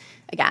listening.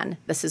 Again,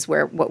 this is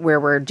where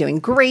we're doing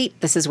great.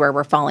 This is where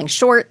we're falling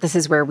short. This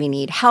is where we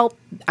need help.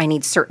 I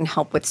need certain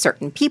help with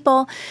certain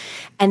people.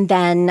 And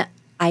then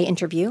I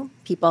interview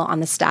people on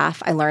the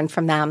staff. I learn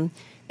from them.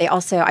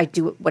 I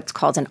do what's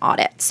called an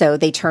audit. So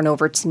they turn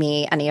over to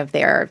me any of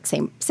their,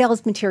 say,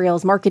 sales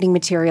materials, marketing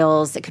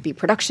materials. It could be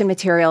production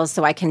materials,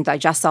 so I can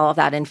digest all of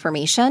that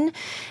information.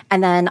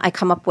 And then I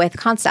come up with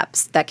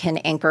concepts that can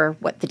anchor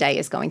what the day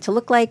is going to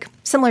look like,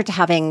 similar to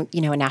having,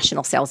 a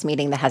national sales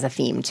meeting that has a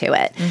theme to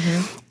it.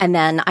 And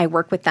then I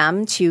work with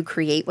them to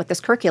create what this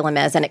curriculum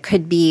is. And it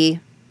could be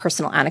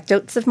personal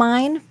anecdotes of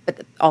mine,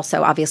 but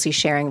also obviously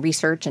sharing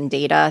research and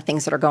data,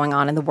 things that are going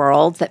on in the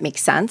world that make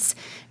sense,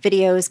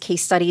 videos,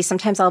 case studies.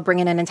 Sometimes I'll bring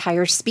in an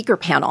entire speaker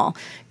panel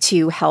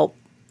to help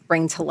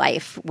bring to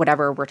life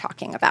whatever we're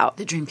talking about.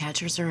 The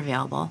Dreamcatchers are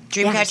available.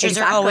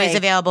 Dreamcatchers are always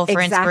available for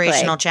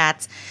inspirational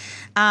chats.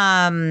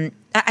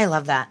 I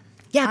love that.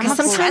 Yeah, because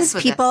sometimes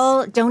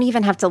people don't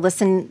even have to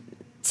listen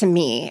to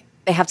me.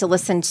 They have to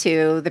listen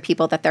to the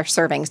people that they're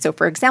serving. So,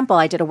 for example,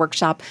 I did a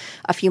workshop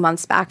a few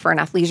months back for an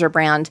athleisure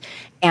brand,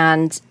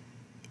 and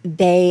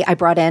I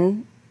brought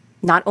in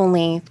not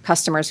only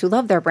customers who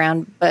love their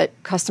brand, but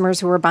customers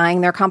who were buying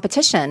their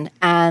competition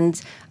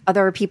and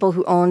other people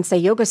who own, say,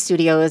 yoga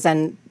studios,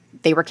 and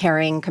they were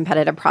carrying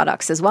competitive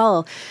products as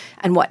well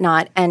and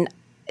whatnot. And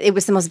it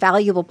was the most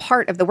valuable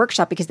part of the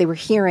workshop because they were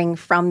hearing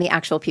from the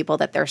actual people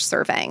that they're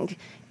serving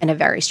in a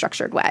very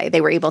structured way.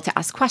 They were able to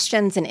ask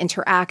questions and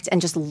interact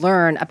and just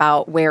learn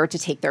about where to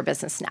take their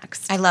business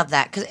next. I love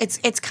that because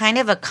it's kind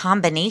of a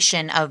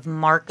combination of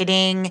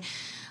marketing,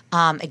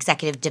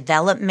 executive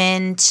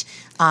development,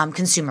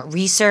 consumer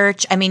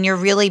research. I mean, you're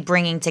really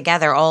bringing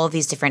together all of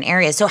these different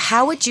areas. So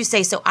how would you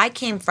say, so I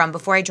came from,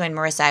 before I joined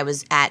Marissa, I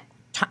was at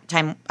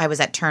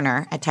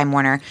Turner, at Time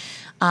Warner,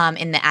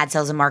 in the ad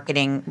sales and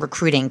marketing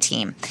recruiting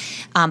team.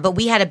 But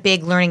we had a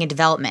big learning and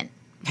development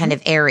kind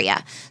of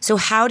area. So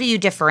how do you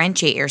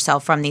differentiate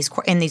yourself from these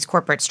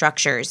corporate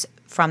structures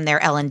from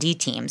their L&D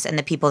teams and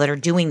the people that are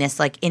doing this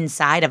like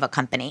inside of a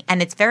company?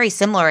 And it's very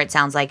similar, it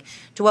sounds like,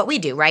 to what we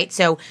do, right?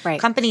 So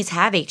companies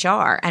have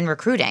HR and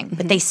recruiting,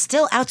 but they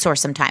still outsource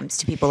sometimes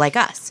to people like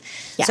us.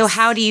 Yes. So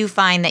how do you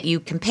find that you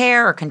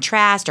compare or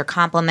contrast or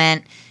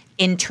complement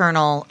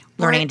internal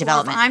learning and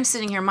development? Well, if I'm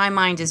sitting here, my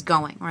mind is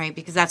going, right?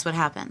 Because that's what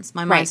happens.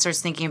 My mind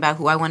starts thinking about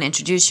who I want to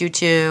introduce you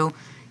to.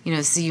 You know,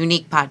 this is a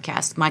unique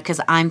podcast because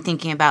I'm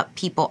thinking about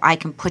people I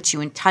can put you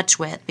in touch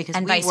with because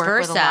and we vice work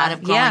versa. with a lot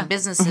of growing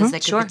businesses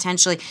that could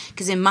potentially,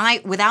 because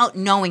without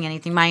knowing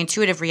anything, my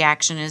intuitive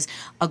reaction is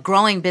a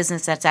growing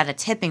business that's at a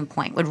tipping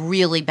point would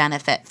really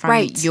benefit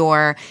from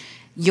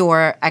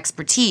your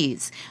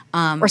expertise.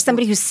 Or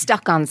somebody who's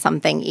stuck on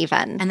something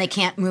even. And they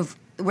can't move,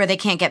 where they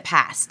can't get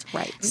past.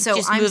 Right. So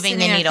Just I'm moving sitting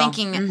the there needle.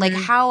 thinking, like,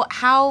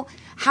 how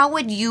how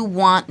would you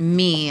want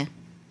me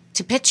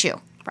to pitch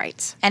you?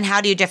 Right. And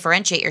how do you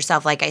differentiate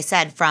yourself, like I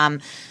said, from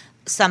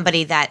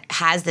somebody that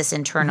has this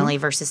internally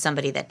versus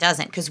somebody that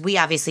doesn't? Because we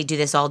obviously do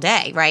this all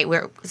day, right?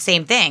 We're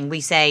same thing.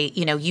 We say,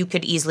 you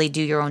could easily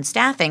do your own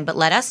staffing, but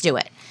let us do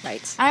it.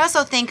 Right. I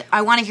also think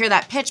I want to hear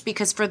that pitch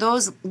because for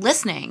those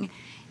listening,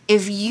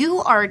 if you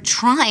are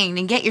trying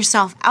to get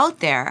yourself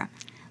out there,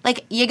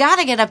 like you got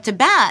to get up to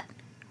bat.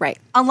 Right.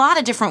 A lot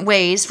of different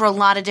ways for a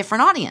lot of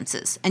different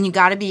audiences. And you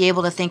got to be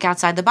able to think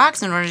outside the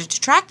box in order to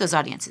attract those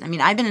audiences. I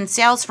mean, I've been in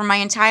sales for my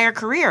entire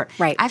career.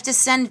 Right. I have to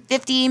send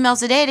 50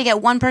 emails a day to get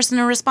one person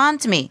to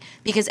respond to me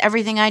because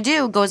everything I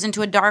do goes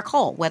into a dark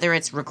hole, whether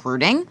it's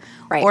recruiting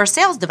or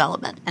sales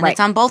development. And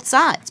it's on both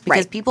sides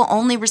because people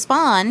only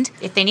respond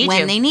if they need when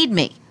you. they need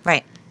me.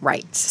 Right.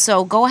 Right.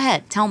 So go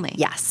ahead. Tell me.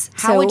 Yes.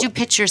 How would you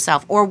pitch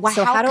yourself? Or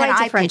how do can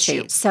I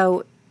differentiate? pitch you?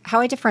 So how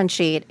I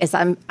differentiate is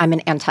I'm an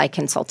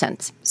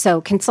anti-consultant.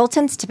 So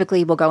consultants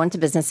typically will go into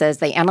businesses,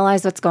 they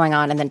analyze what's going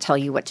on, and then tell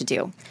you what to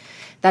do.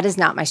 That is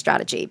not my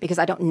strategy because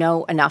I don't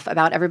know enough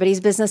about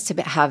everybody's business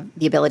to have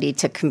the ability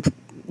to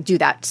do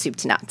that soup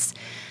to nuts.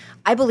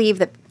 I believe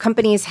that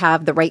companies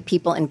have the right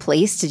people in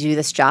place to do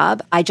this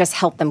job. I just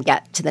help them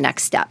get to the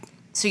next step.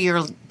 So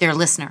you're their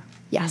listener.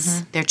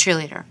 Yes. Their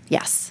cheerleader.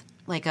 Yes.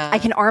 I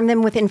can arm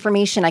them with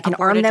information. I can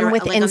arm them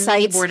with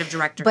insights. A board of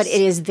directors. But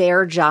it is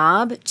their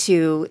job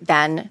to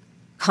then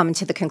come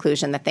to the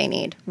conclusion that they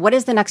need. What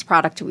is the next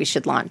product we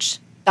should launch?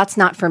 That's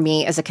not for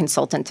me as a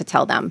consultant to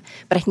tell them,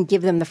 but I can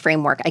give them the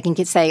framework. I can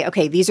say,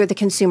 okay, these are the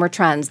consumer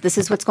trends. This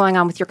is what's going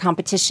on with your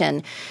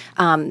competition.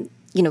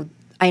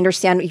 I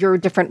understand your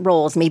different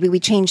roles. Maybe we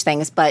change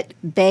things, but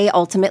they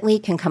ultimately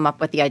can come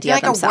up with the idea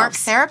themselves. Like a work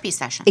therapy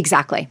session.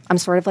 Exactly. I'm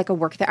sort of like a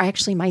work therapy. I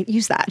actually might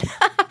use that.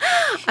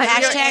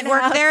 Hashtag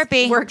work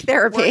therapy. Work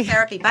therapy. Work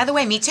therapy. By the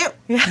way, me too.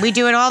 We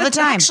do it all the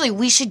time. Actually,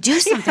 we should do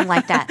something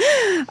like that.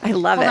 I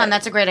love it. Hold on,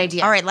 that's a great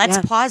idea. All right, let's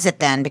pause it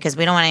then because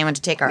we don't want anyone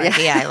to take our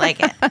idea. I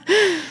like it.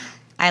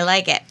 I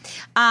like it.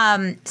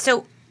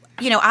 So,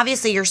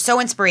 obviously you're so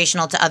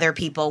inspirational to other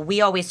people.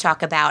 We always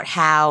talk about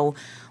how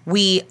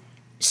we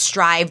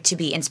strive to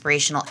be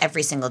inspirational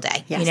every single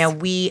day. Yes.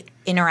 We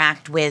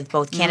interact with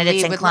both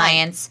candidates and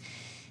clients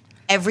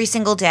every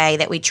single day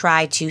that we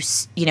try to,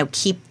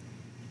 keep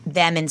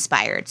them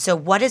inspired. So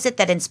what is it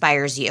that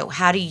inspires you?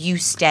 How do you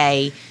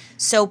stay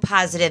so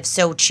positive,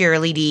 so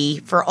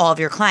cheerleady for all of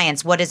your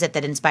clients? What is it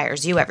that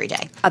inspires you every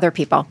day? Other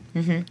people.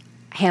 Mm-hmm.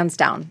 Hands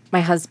down.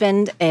 My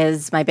husband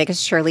is my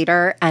biggest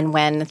cheerleader. And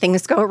when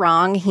things go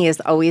wrong, he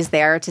is always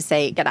there to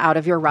say, get out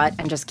of your rut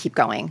and just keep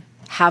going.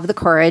 Have the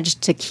courage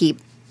to keep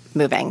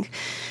moving.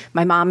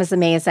 My mom is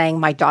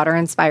amazing. My daughter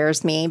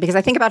inspires me because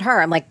I think about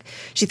her. I'm like,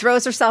 she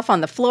throws herself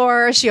on the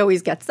floor. She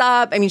always gets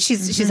up. I mean,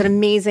 she's an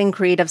amazing,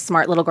 creative,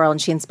 smart little girl, and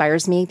she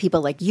inspires me.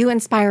 People like you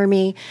inspire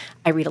me.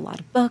 I read a lot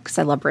of books.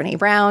 I love Brene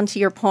Brown, to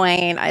your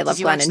point. I love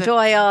Glennon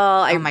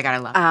Doyle. Oh my God, I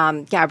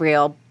love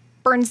Gabrielle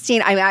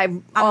Bernstein.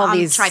 I'm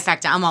these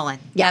trifecta. I'm all in.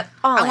 Yep.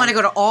 I want to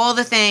go to all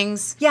the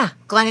things. Yeah.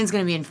 Glennon's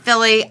going to be in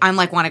Philly. I'm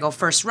want to go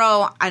first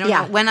row. I don't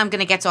know when I'm going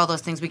to get to all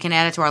those things. We can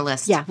add it to our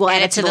list. Yeah, we'll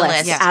add it to the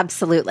list. Yeah.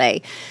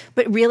 Absolutely.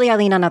 But really, I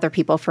lean on other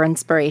people for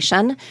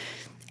inspiration.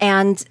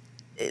 And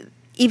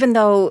even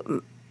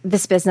though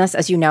this business,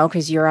 as you know,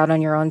 because you're out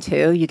on your own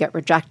too, you get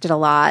rejected a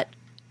lot.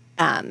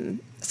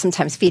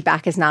 Sometimes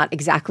feedback is not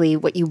exactly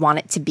what you want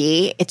it to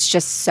be. It's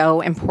just so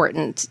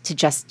important to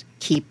just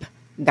keep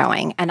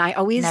going. And I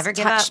always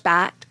touch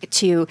back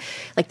to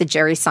like the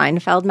Jerry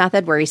Seinfeld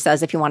method where he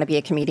says, if you want to be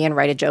a comedian,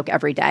 write a joke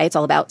every day. It's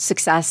all about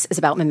success, it's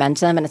about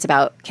momentum, and it's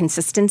about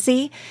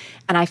consistency.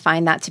 And I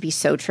find that to be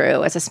so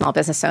true as a small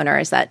business owner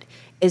is that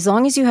as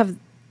long as you have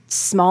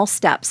small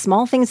steps,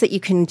 small things that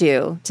you can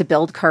do to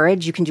build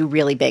courage, you can do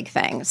really big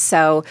things.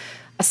 So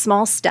a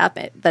small step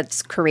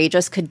that's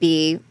courageous could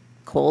be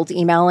cold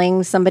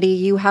emailing somebody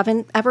you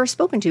haven't ever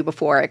spoken to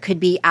before. It could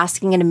be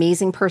asking an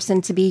amazing person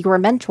to be your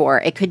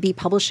mentor. It could be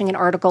publishing an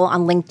article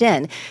on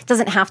LinkedIn. It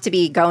doesn't have to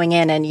be going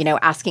in and,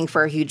 asking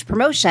for a huge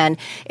promotion.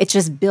 It's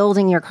just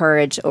building your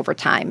courage over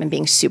time and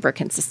being super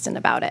consistent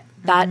about it.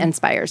 That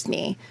inspires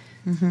me.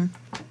 Mm-hmm.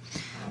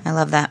 I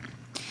love that.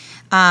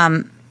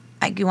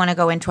 You want to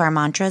go into our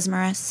mantras,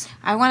 Marissa?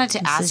 I wanted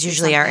to ask you This is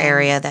usually our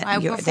area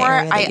that you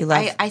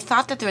love. I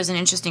thought that there was an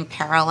interesting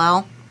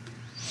parallel.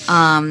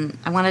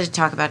 I wanted to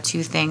talk about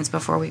two things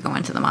before we go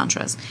into the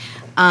mantras.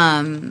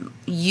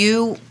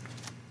 You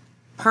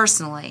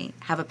personally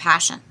have a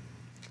passion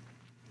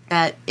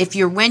that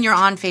when you're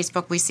on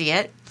Facebook, we see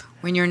it.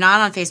 When you're not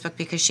on Facebook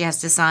because she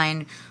has to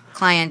sign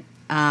client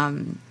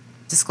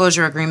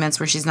disclosure agreements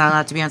where she's not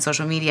allowed to be on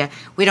social media,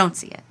 we don't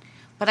see it.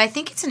 But I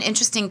think it's an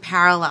interesting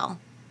parallel.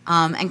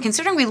 And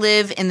considering we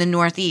live in the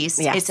Northeast,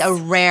 it's a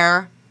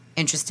rare,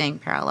 interesting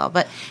parallel.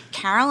 But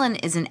Carolyn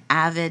is an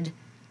avid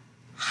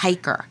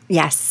hiker.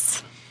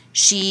 Yes.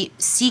 She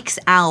seeks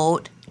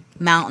out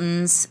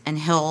mountains and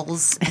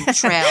hills and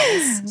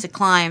trails to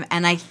climb.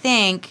 And I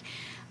think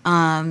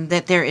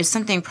that there is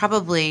something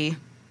probably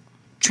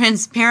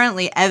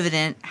transparently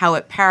evident how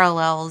it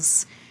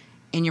parallels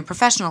in your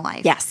professional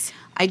life. Yes.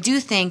 I do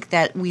think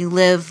that we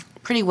live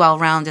pretty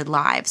well-rounded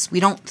lives. We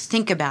don't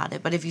think about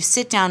it, but if you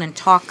sit down and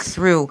talk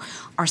through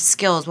our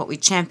skills, what we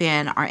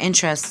champion, our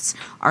interests,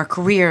 our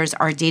careers,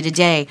 our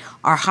day-to-day,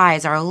 our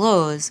highs, our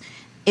lows,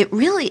 it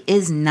really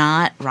is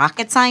not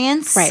rocket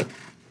science. Right.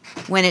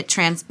 When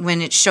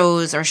it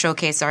shows or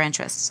showcases our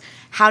interests.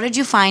 How did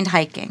you find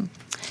hiking?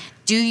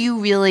 Do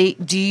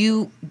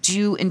you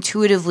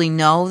intuitively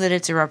know that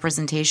it's a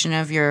representation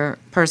of your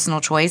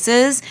personal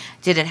choices?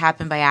 Did it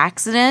happen by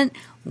accident?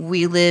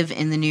 We live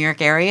in the New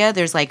York area.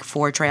 There's like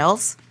 4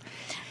 trails.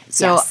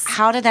 So Yes.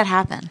 how did that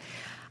happen?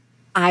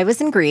 I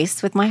was in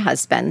Greece with my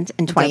husband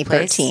in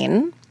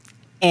 2013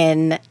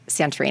 in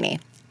Santorini.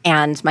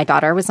 And my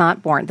daughter was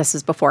not born. This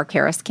was before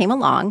Karis came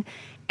along.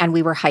 And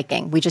we were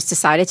hiking. We just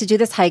decided to do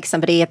this hike.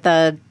 Somebody at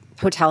the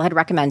hotel had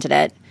recommended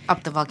it.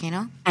 Up the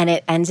volcano? And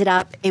it ended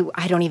up,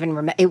 I don't even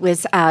remember. It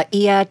was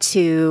Ia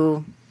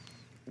to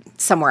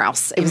somewhere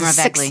else. It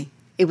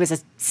was a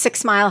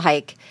 6-mile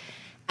hike.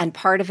 And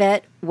part of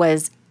it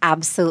was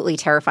absolutely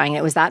terrifying.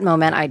 It was that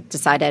moment I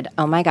decided,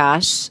 oh my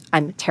gosh,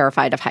 I'm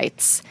terrified of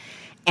heights.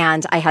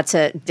 And I had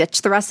to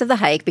ditch the rest of the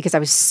hike because I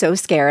was so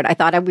scared. I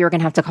thought we were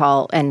going to have to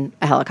call in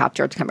a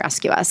helicopter to come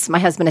rescue us. My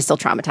husband is still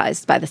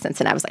traumatized by this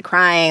incident. I was like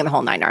crying the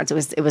whole 9 yards.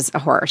 It was a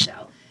horror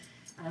show.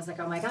 And I was like,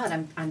 oh my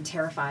God, I'm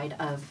terrified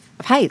of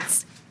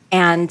heights.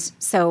 And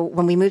so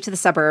when we moved to the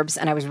suburbs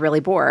and I was really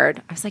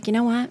bored, I was like, you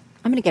know what?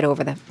 I'm going to get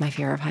over my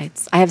fear of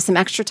heights. I have some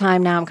extra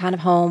time now. I'm kind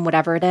of home,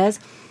 whatever it is.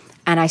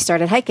 And I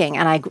started hiking.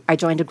 And I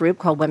joined a group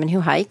called Women Who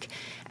Hike.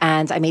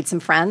 And I made some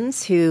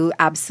friends who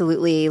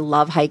absolutely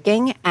love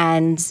hiking.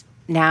 And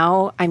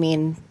now,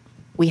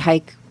 we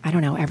hike,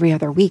 every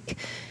other week.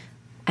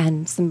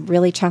 And some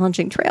really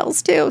challenging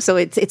trails, too. So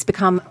it's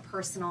become a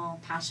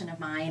personal passion of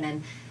mine.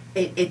 And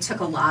it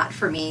took a lot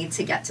for me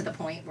to get to the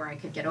point where I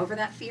could get over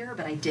that fear.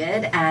 But I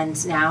did.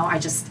 And now I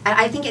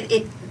think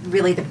it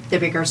really, the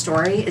bigger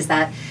story is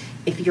that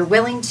if you're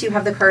willing to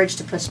have the courage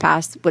to push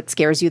past what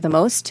scares you the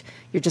most,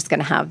 you're just going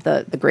to have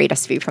the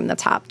greatest view from the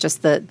top,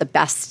 just the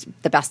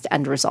best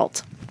end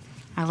result.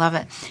 I love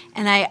it.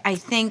 And I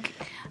think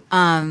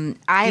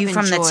View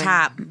from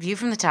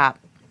the top.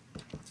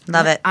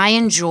 Love it. I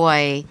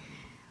enjoy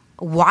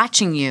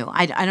watching you.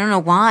 I don't know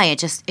why.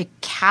 It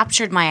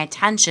captured my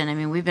attention. I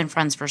mean, we've been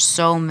friends for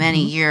so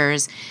many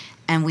years,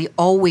 and we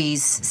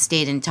always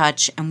stayed in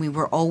touch, and we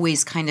were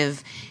always kind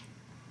of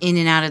in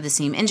and out of the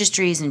same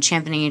industries and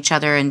championing each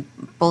other in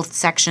both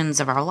sections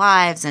of our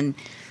lives. And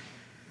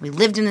we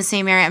lived in the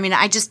same area. I mean,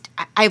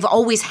 I've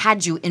always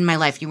had you in my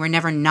life. You were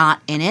never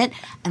not in it.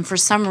 And for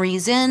some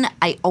reason,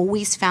 I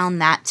always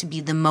found that to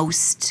be the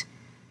most,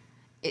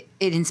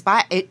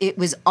 it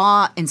was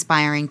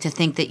awe-inspiring to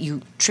think that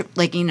you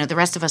the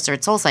rest of us are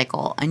at Soul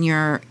Cycle and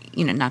you're,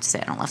 not to say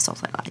I don't love Soul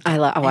Cycle. I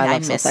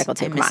love Soul Cycle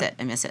too.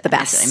 I miss it. The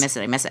best.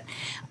 I miss it.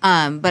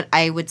 But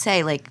I would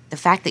say the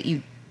fact that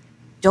you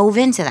dove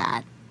into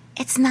that,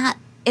 it's not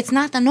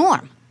the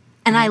norm.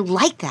 And I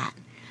like that.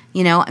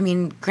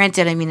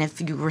 Granted,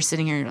 if you were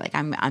sitting here and you're like,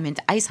 I'm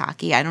into ice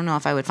hockey, I don't know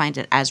if I would find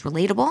it as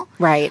relatable.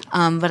 Right.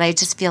 But I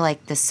just feel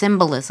like the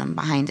symbolism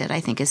behind it, I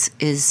think,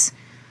 is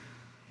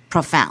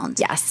profound.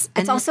 Yes.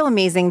 It's also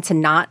amazing to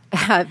not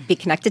be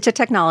connected to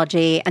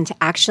technology and to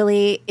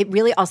actually, it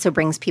really also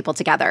brings people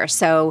together.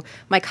 So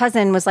my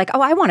cousin was like,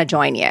 oh, I want to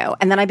join you.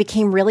 And then I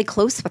became really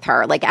close with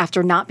her,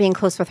 after not being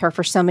close with her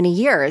for so many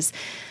years.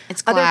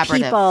 It's collaborative.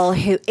 Other people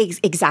who,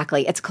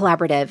 exactly, it's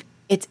collaborative.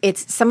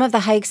 It's some of the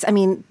hikes,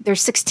 they're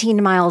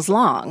 16 miles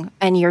long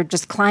and you're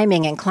just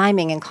climbing and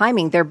climbing and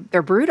climbing. They're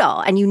brutal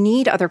and you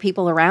need other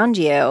people around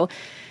you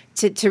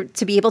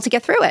to be able to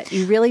get through it.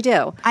 You really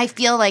do. I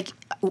feel like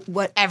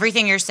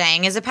Everything you're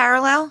saying is a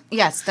parallel?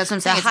 Yes, that's what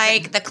I'm saying. The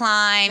hike, the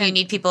climb, you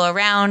need people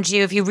around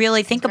you. If you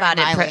really think about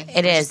it,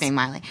 it is. Just being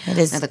Miley. It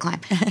is. No, the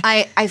climb.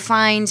 I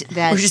find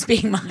that We're just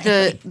being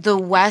Miley. The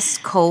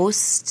West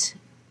Coast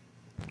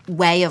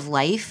way of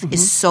life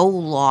is so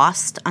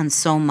lost on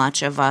so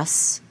much of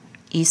us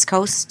East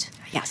Coast.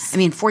 Yes.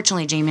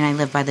 Fortunately, Jamie and I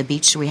live by the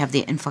beach, so we have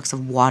the influx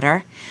of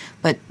water.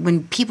 But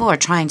when people are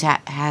trying to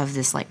have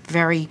this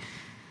very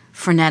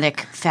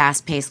frenetic,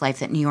 fast-paced life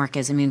that New York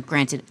is,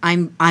 granted,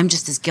 I'm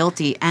just as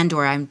guilty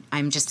or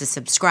I'm just as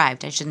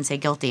subscribed. I shouldn't say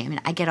guilty.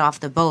 I get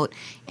off the boat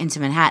into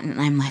Manhattan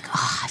and I'm like,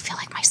 oh, I feel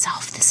like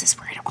myself. This is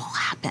where it all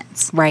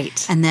happens.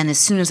 Right. And then as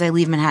soon as I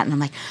leave Manhattan, I'm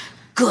like,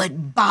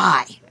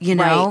 goodbye,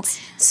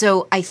 Right.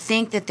 So I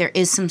think that there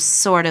is some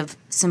sort of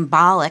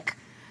symbolic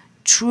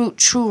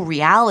true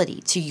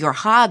reality to your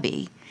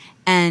hobby.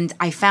 And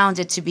I found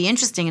it to be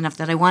interesting enough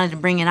that I wanted to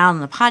bring it out on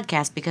the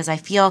podcast because I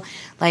feel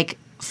like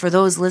for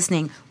those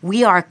listening,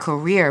 we are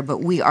career, but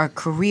we are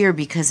career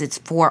because it's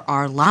for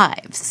our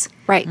lives.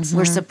 Right. Mm-hmm.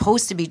 We're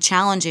supposed to be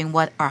challenging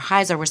what our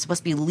highs are. We're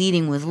supposed to be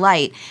leading with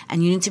light.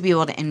 And you need to be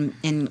able to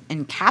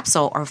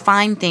encapsulate or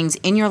find things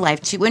in your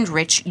life to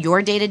enrich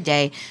your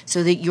day-to-day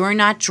so that you're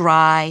not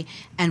dry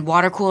and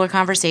water cooler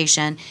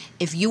conversation.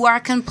 If you are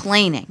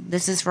complaining,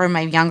 this is for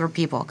my younger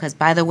people, because,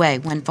 by the way,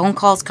 when phone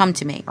calls come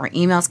to me or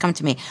emails come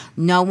to me,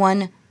 no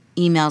one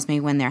emails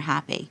me when they're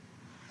happy.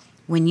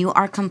 When you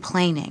are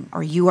complaining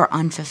or you are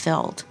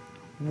unfulfilled,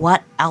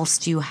 what else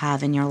do you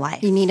have in your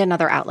life? You need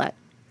another outlet.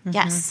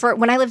 Yes. For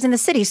when I lived in the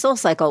city, Soul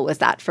Cycle was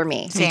that for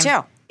me. Me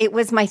too. It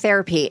was my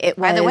therapy.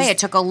 By the way, it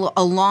took a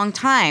long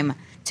time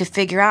to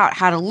figure out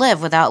how to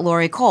live without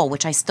Lori Cole,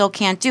 which I still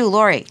can't do.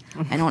 Lori,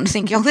 I don't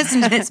think you'll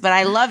listen to this, but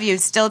I love you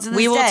still to this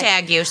day. We will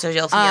tag you so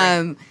you'll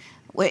hear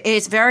it.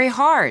 It's very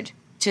hard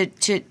to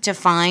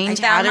find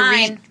how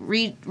to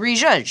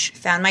rejudge.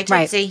 Found my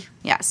Tootsie. Right.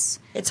 Yes.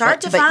 It's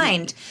hard to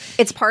find.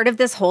 It's part of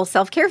this whole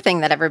self-care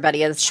thing that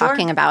everybody is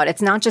talking about.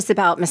 It's not just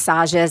about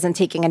massages and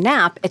taking a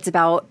nap. It's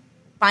about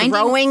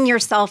growing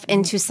yourself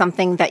into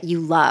something that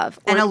you love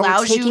and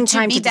allows you taking to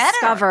time be to better.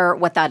 discover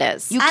what that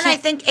is. And I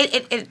think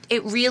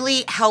it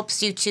really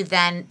helps you to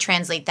then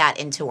translate that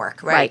into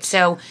work, right?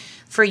 So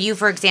for you,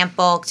 for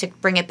example, to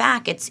bring it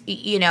back, it's,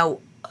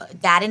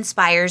 that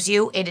inspires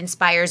you. It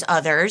inspires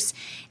others.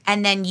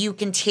 And then you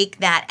can take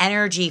that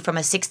energy from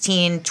a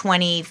 16,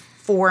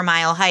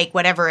 24-mile hike,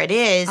 whatever it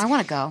is. I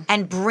want to go.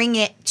 And bring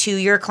it to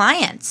your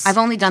clients. I've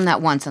only done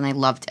that once and I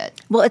loved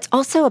it. Well, it's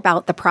also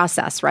about the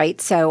process, right?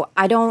 So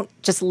I don't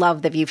just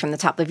love the view from the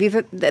top. The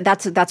view,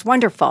 that's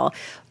wonderful.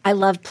 I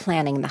love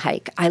planning the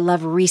hike. I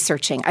love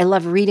researching. I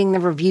love reading the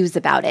reviews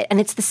about it. And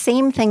it's the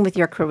same thing with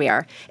your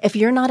career. If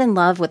you're not in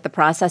love with the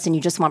process and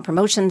you just want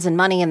promotions and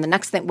money and the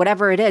next thing,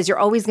 whatever it is, you're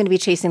always going to be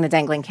chasing the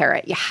dangling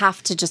carrot. You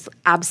have to just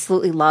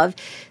absolutely love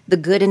the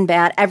good and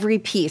bad, every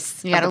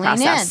piece of the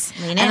process.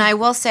 Lean in. And I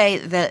will say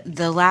that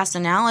the last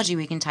analogy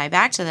we can tie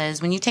back to that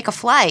is when you take a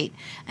flight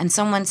and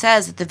someone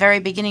says at the very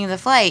beginning of the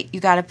flight, you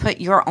got to put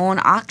your own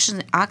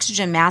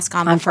oxygen mask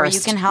on before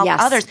you can help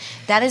others.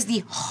 That is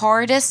the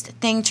hardest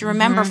thing to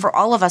remember for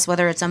all of us,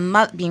 whether it's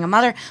being a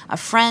mother, a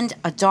friend,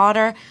 a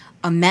daughter,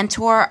 a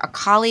mentor, a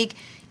colleague.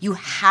 You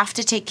have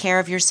to take care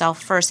of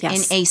yourself first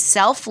in a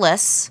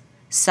selfless,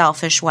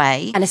 selfish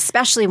way. And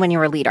especially when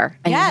you're a leader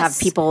and you have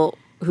people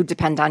who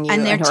depend on you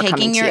and they're who are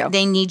coming to you.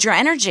 They need your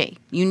energy.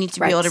 You need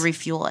to be able to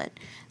refuel it.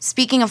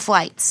 Speaking of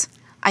flights,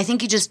 I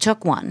think you just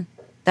took one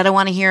that I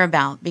want to hear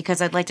about because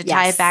I'd like to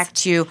tie it back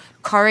to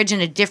courage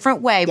in a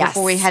different way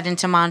before we head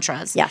into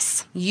mantras.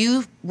 Yes.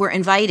 You were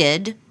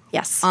invited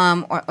Yes.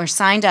 Or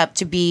signed up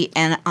to be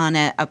on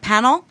a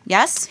panel,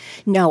 yes?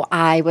 No,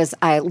 I was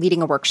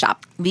leading a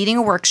workshop. Leading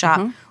a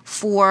workshop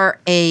for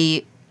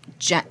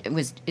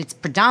it's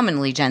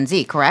predominantly Gen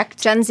Z,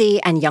 correct? Gen Z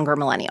and younger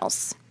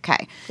millennials.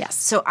 Okay. Yes.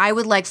 So I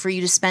would like for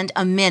you to spend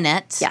a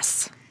minute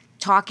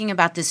talking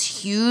about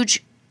this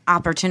huge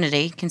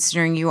opportunity,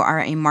 considering you are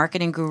a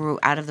marketing guru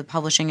out of the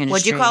publishing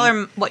industry. Would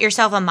you call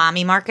yourself a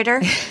mommy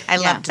marketer? I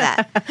loved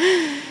that.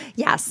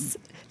 Yes.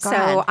 Go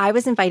ahead. I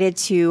was invited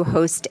to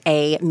host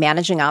a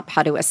Managing Up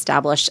How to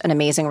Establish an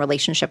Amazing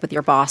Relationship with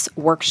Your Boss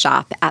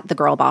workshop at the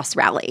Girl Boss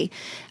Rally,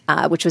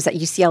 which was at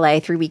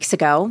UCLA 3 weeks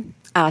ago.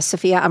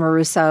 Sophia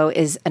Amoruso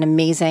is an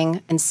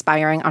amazing,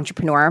 inspiring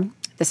entrepreneur.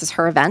 This is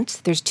her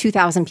event. There's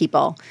 2,000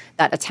 people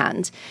that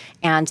attend,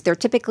 and they're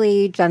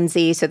typically Gen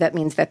Z, so that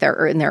means that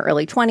they're in their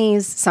early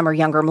 20s. Some are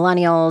younger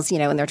millennials,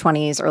 in their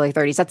 20s, early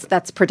 30s.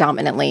 That's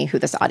predominantly who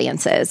this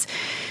audience is.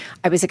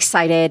 I was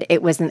excited.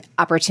 It was an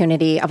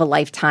opportunity of a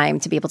lifetime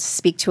to be able to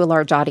speak to a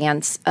large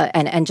audience,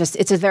 and just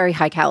it's a very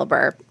high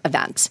caliber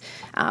event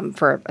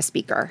for a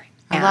speaker.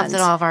 I love that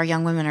all of our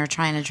young women are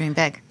trying to dream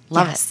big.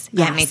 Love it. Yes.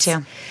 Yeah, me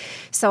too.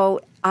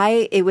 So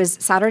it was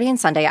Saturday and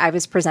Sunday. I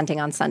was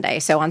presenting on Sunday.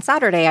 So on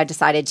Saturday, I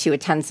decided to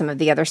attend some of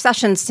the other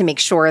sessions to make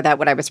sure that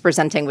what I was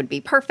presenting would be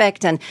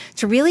perfect and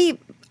to really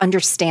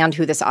understand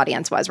who this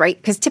audience was, right?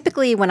 Because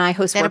typically when I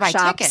host workshops,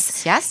 buy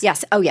tickets, yes?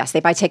 Yes. Oh, yes. They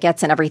buy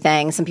tickets and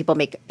everything. Some people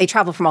they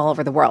travel from all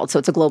over the world. So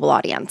it's a global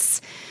audience.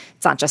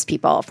 It's not just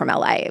people from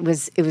LA. It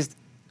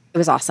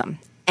was awesome.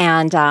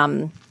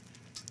 And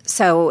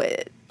so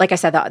like I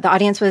said, the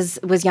audience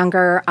was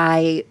younger.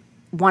 I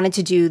wanted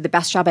to do the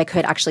best job I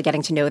could actually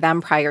getting to know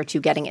them prior to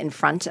getting in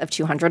front of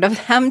 200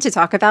 of them to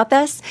talk about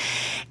this.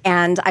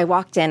 And I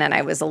walked in and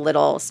I was a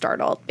little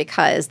startled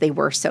because they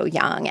were so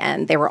young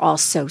and they were all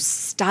so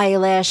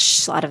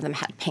stylish. A lot of them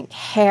had pink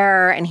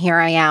hair. And here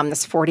I am,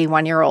 this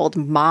 41-year-old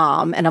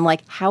mom. And I'm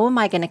like, how am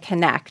I going to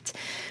connect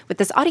with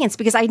this audience?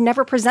 Because I'd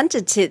never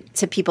presented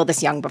to people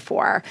this young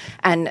before.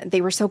 And they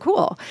were so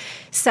cool.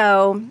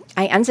 So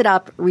I ended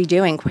up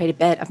redoing quite a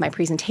bit of my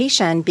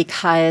presentation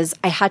because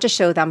I had to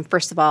show them,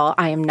 first of all,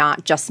 I am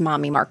not just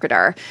mommy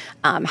marketer.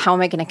 How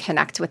am I going to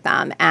connect with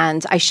them?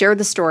 And I shared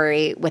the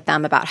story with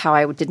them about how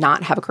I did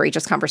not have a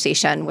courageous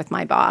conversation with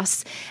my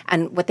boss,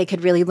 and what they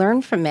could really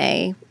learn from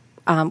me.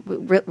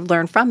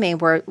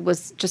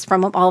 Was just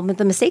from all of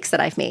the mistakes that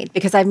I've made,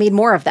 because I've made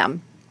more of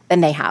them than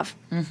they have.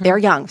 Mm-hmm. They're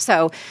young.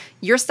 So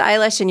you're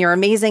stylish and you're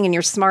amazing and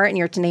you're smart and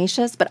you're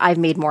tenacious, but I've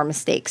made more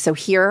mistakes. So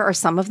here are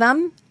some of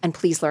them, and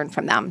please learn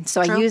from them.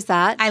 So I use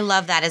that. I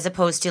love that, as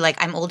opposed to like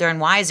I'm older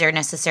and wiser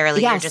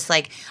necessarily. Yes. You're just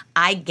like,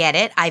 I get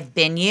it. I've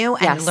been you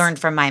and learned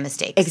from my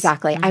mistakes.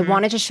 Exactly. Mm-hmm. I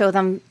wanted to show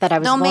them that I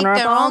was vulnerable. They'll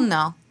make their own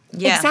though.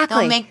 Yeah. Exactly.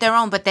 They'll make their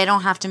own, but they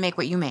don't have to make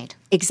what you made.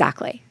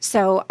 Exactly.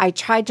 So I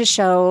tried to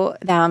show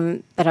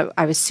them that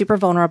I was super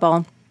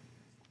vulnerable.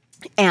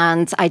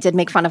 And I did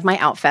make fun of my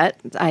outfit.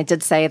 I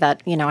did say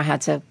that, I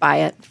had to buy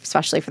it,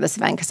 especially for this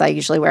event, because I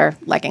usually wear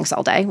leggings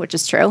all day, which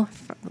is true,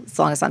 as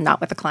long as I'm not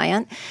with a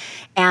client.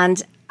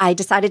 And I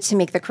decided to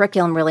make the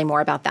curriculum really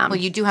more about them. Well,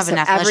 you do have an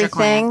athleisure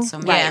client, so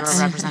maybe you're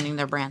representing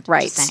their brand.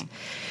 Right. Just saying.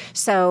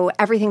 So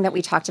everything that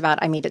we talked about,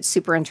 I made it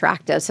super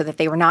interactive so that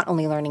they were not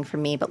only learning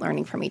from me, but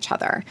learning from each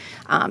other.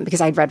 Because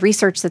I'd read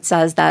research that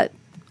says that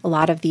a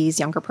lot of these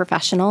younger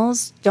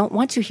professionals don't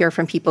want to hear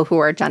from people who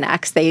are Gen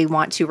X. They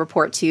want to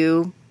report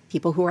to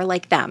people who are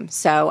like them.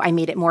 So I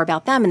made it more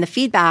about them. And the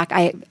feedback,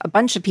 a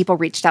bunch of people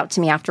reached out to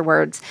me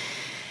afterwards.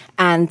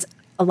 And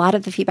a lot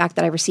of the feedback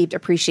that I received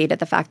appreciated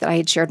the fact that I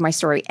had shared my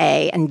story,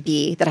 A, and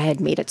B, that I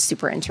had made it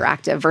super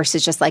interactive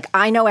versus just like,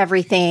 I know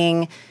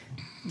everything.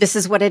 This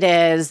is what it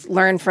is.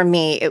 Learn from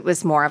me. It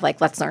was more of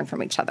like, let's learn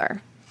from each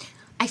other.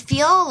 I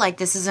feel like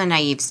this is a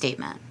naive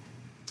statement,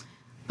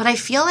 but I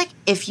feel like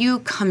if you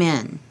come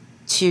in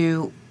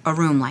to a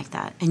room like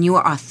that and you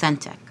are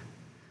authentic,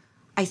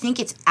 I think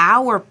it's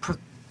our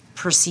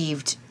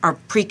perceived or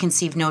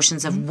preconceived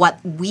notions of what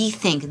we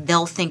think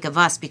they'll think of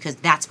us because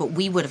that's what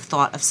we would have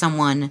thought of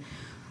someone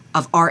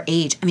of our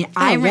age. I mean,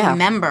 I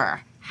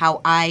remember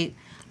how I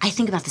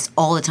think about this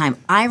all the time.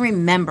 I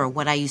remember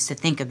what I used to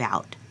think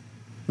about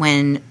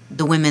when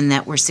the women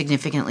that were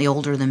significantly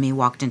older than me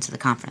walked into the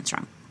conference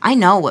room. I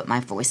know what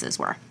my voices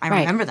were. I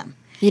remember them.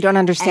 You don't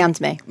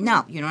understand me.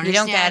 No, you don't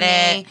understand me. You don't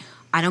get it.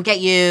 I don't get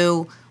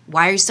you.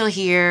 Why are you still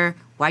here?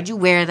 Why'd you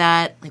wear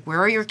that? Like, where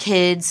are your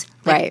kids?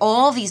 Like,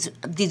 all these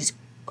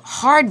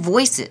hard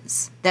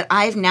voices that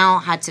I've now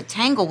had to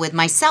tangle with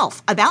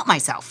myself, about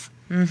myself.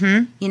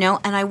 Mm-hmm.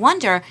 And I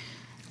wonder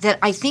that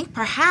I think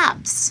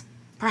perhaps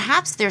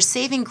there's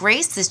saving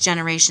grace, this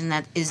generation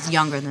that is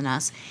younger than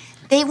us.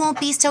 They won't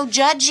be so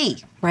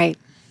judgy. Right.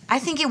 I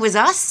think it was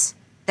us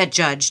that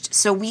judged,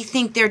 so we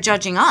think they're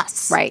judging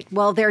us. Right.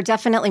 Well, they're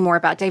definitely more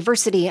about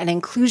diversity and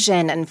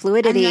inclusion and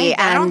fluidity.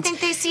 I don't think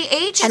they see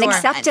age and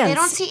acceptance. They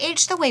don't see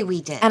age the way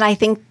we did. And I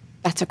think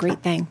that's a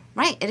great thing.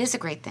 Right. It is a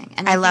great thing.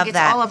 And I think love it's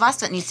that. all of us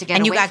that needs to get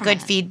And you away got from good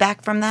it.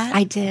 feedback from that?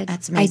 I did.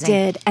 That's amazing.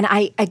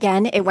 I did.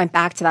 And it went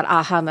back to that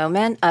aha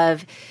moment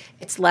of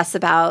it's less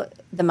about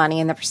the money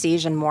and the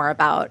prestige and more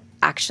about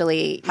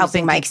actually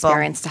Helping using my people.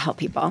 experience to help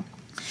people.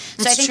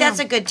 So I think that's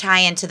a good tie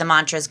into the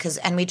mantras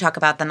and we talk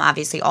about them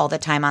obviously all the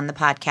time on the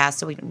podcast.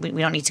 So we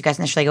don't need to guys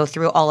necessarily go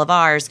through all of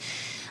ours,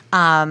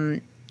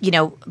 but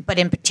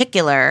in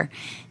particular,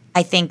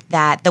 I think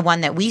that the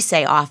one that we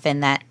say often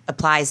that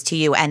applies to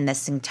you and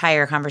this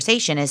entire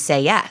conversation is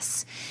say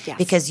yes. Yes.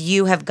 Because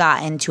you have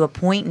gotten to a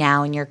point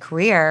now in your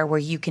career where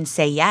you can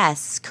say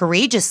yes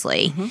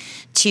courageously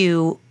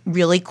to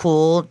really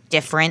cool,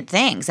 different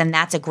things. And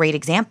that's a great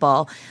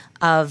example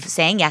of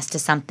saying yes to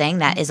something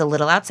that is a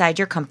little outside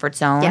your comfort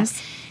zone,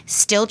 Yes.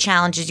 still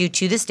challenges you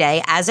to this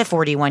day as a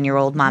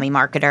 41-year-old mommy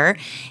marketer.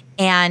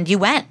 And you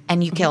went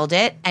and you killed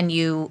it and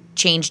you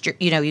changed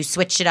you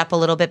switched it up a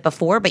little bit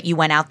before, but you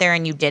went out there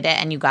and you did it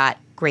and you got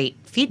great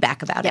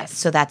feedback about it.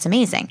 So that's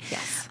amazing.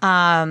 Yes.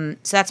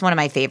 So that's one of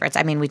my favorites.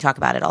 I mean, we talk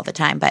about it all the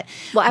time, but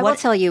I will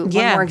tell you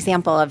one more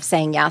example of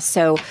saying yes.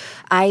 So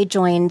I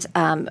joined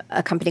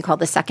a company called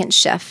The Second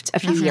Shift a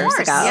few years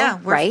ago. Yeah,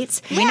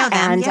 right? We know them.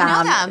 And we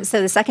know them.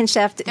 So The Second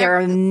Shift, they're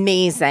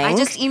amazing. I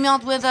just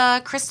emailed with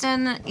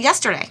Kristen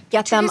yesterday.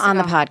 Get 2 them days on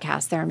ago. the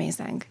podcast. They're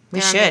amazing. we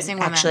They're should. amazing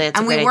women. Actually, it's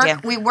and a great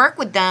idea. We work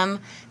with them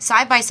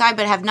side by side,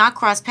 but have not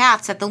crossed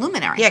paths at the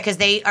Luminary. Yeah, because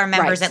they are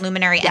members Right. at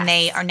Luminary and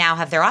they are now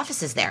have their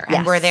offices there.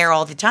 And we're there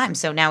all the time.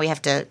 So now we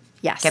have to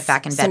get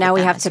back in bed. So now with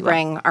we them, have as to you will.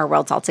 bring our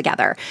worlds all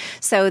together.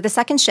 So The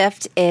Second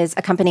Shift is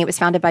a company. It was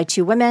founded by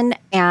 2 women,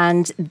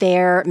 and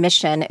their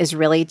mission is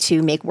really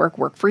to make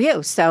work for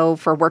you. So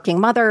for working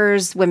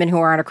mothers, women who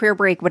are on a career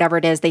break, whatever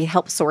it is, they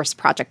help source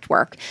project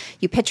work.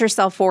 You pitch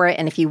yourself for it,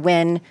 and if you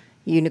win,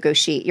 you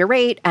negotiate your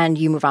rate, and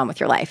you move on with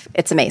your life.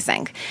 It's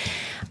amazing.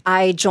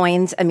 I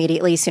joined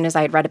immediately as soon as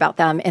I had read about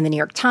them in the New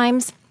York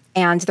Times,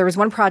 and there was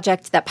one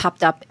project that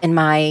popped up in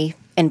my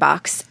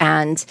inbox,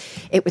 and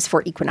it was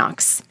for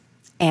Equinox.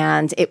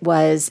 And it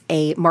was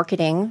a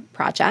marketing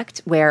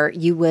project where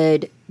you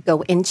would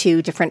go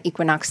into different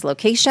Equinox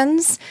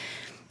locations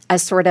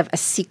as sort of a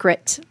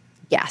secret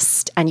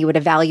guest, and you would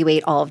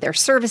evaluate all of their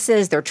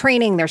services, their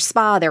training, their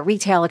spa, their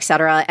retail, et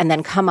cetera, and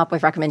then come up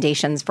with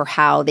recommendations for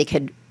how they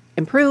could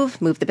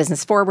improve, move the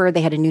business forward.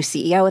 They had a new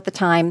CEO at the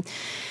time.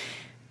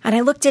 And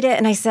I looked at it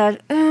and I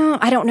said,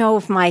 I don't know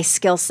if my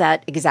skill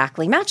set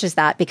exactly matches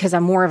that because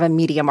I'm more of a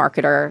media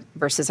marketer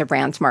versus a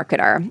brand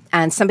marketer.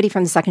 And somebody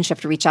from The Second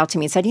Shift reached out to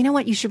me and said, you know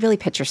what, you should really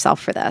pitch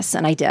yourself for this.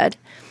 And I did.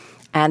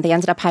 And they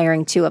ended up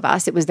hiring 2 of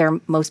us. It was their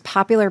most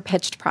popular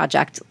pitched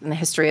project in the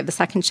history of The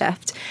Second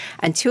Shift.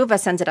 And 2 of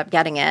us ended up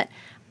getting it.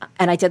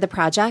 And I did the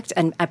project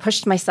and I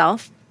pushed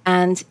myself.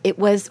 And it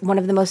was one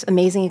of the most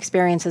amazing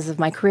experiences of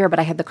my career, but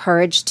I had the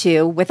courage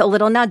to, with a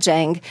little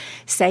nudging,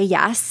 say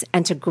yes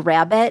and to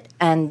grab it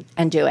and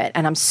do it.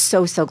 And I'm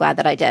so, so glad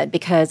that I did,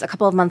 because a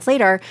couple of months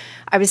later,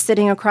 I was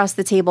sitting across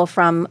the table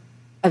from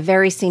a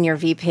very senior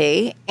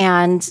VP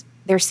and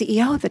their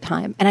CEO at the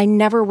time. And I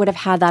never would have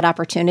had that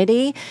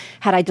opportunity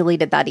had I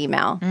deleted that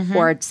email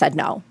or said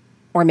no.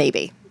 or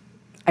maybe.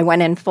 I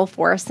went in full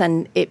force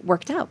and it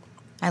worked out.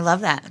 I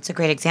love that. It's a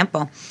great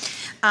example.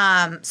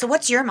 So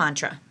what's your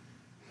mantra?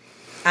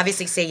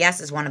 Obviously, say yes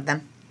is one of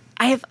them.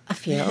 I have a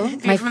few.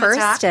 My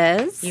first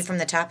is... You from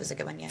the top is a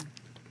good one, yeah.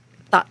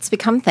 Thoughts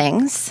become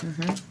things.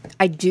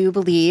 I do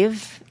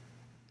believe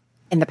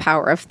in the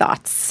power of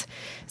thoughts.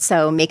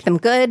 So make them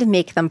good,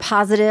 make them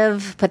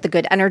positive, put the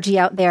good energy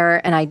out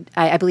there. And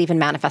I believe in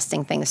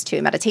manifesting things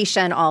too.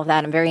 Meditation, all of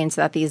that. I'm very into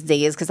that these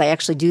days because I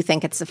actually do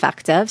think it's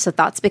effective. So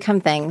thoughts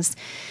become things.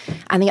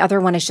 And the other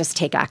one is just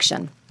take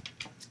action.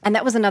 And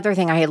that was another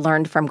thing I had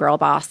learned from Girl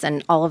Boss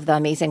and all of the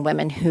amazing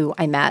women who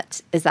I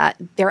met is that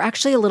they're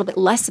actually a little bit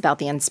less about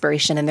the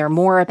inspiration and they're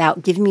more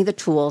about giving me the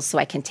tools so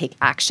I can take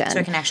action. So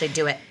I can actually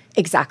do it.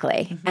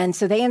 Exactly. And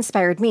so they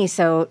inspired me.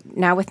 So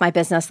now with my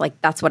business, like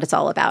that's what it's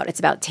all about. It's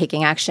about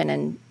taking action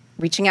and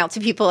reaching out to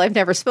people I've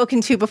never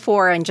spoken to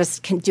before and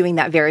just doing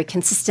that very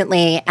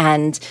consistently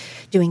and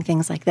doing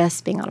things like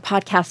this, being on a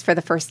podcast for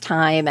the first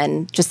time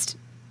and just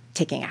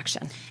taking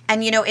action.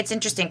 And, it's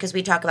interesting because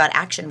we talk about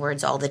action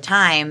words all the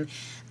time.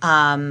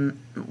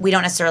 We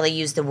don't necessarily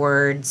use the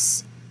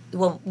words.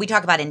 Well, we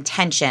talk about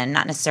intention,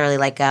 not necessarily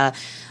like a,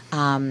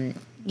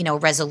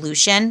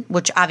 resolution,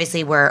 which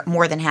obviously we're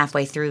more than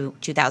halfway through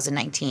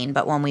 2019.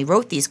 But when we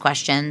wrote these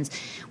questions,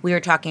 we were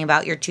talking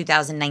about your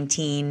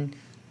 2019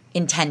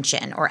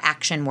 intention or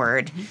action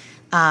word,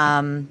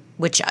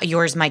 which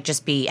yours might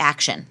just be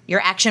action.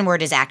 Your action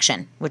word is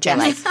action, which I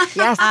like.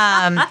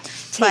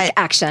 Yes. Take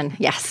action.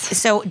 Yes.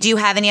 So do you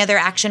have any other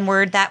action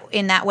word that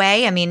in that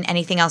way? I mean,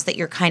 anything else that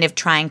you're kind of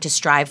trying to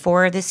strive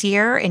for this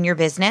year in your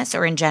business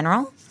or in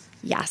general?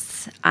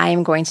 Yes.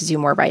 I'm going to do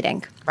more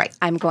writing. Right.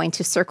 I'm going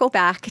to circle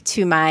back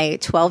to my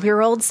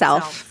 12-year-old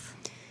self.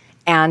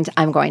 And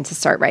I'm going to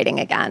start writing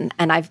again.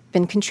 And I've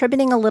been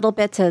contributing a little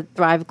bit to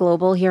Thrive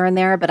Global here and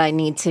there, but I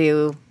need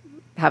to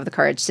have the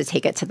courage to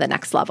take it to the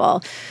next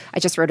level.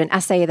 I just wrote an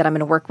essay that I'm going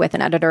to work with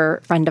an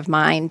editor friend of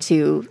mine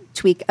to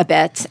tweak a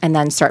bit and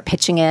then start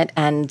pitching it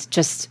and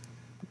just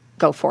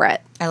go for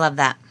it. I love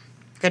that.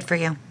 Good for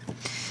you.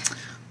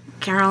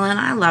 Carolyn,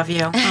 I love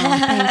you. Oh,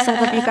 thanks.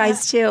 I love you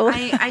guys too.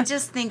 I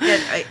just think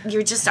that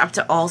you're just up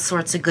to all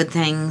sorts of good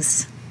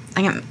things.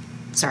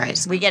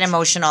 We get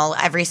emotional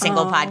every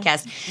single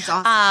podcast. It's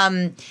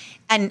awesome.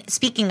 And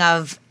speaking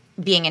of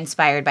being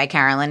inspired by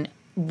Carolyn,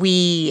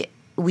 we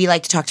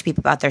like to talk to people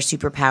about their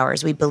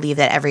superpowers. We believe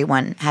that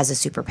everyone has a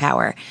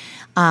superpower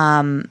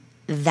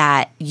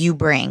that you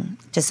bring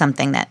to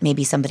something that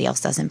maybe somebody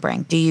else doesn't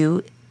bring. Do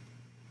you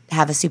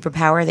have a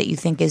superpower that you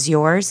think is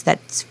yours,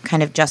 that's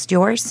kind of just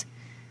yours?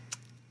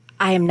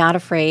 I am not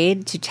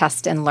afraid to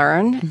test and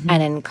learn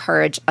and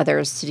encourage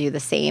others to do the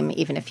same,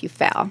 even if you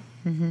fail.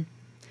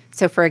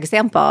 So, for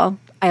example,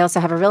 I also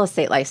have a real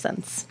estate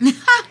license.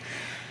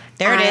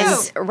 There it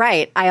is.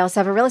 Right. I also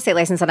have a real estate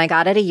license, and I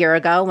got it a year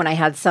ago when I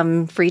had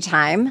some free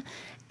time,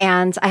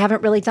 and I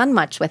haven't really done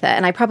much with it.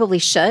 And I probably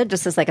should,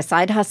 just as like a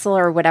side hustle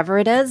or whatever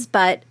it is.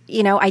 But,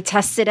 I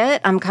tested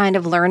it. I'm kind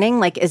of learning,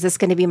 like, is this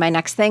going to be my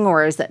next thing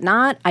or is it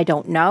not? I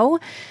don't know.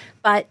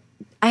 But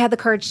I had the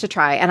courage to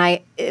try.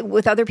 And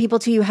with other people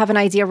too, you have an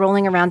idea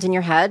rolling around in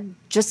your head,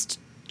 just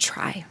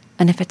try.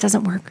 And if it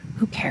doesn't work,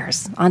 who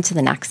cares? On to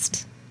the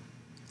next.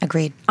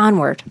 Agreed.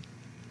 Onward.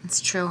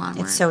 It's true,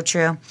 onward. It's so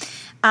true.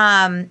 There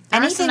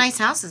are some nice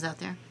houses out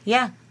there.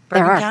 Yeah. There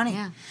Bergen are. County.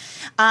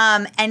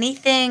 Yeah.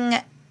 Anything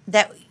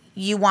that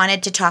you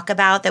wanted to talk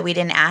about that we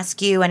didn't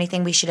ask you?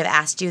 Anything we should have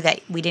asked you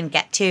that we didn't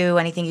get to?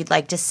 Anything you'd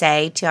like to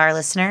say to our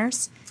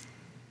listeners?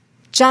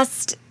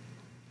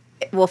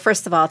 Well,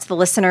 first of all, to the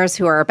listeners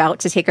who are about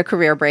to take a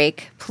career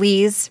break,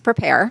 please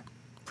prepare.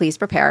 Please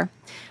prepare.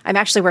 I'm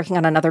actually working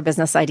on another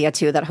business idea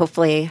too that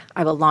hopefully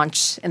I will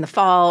launch in the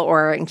fall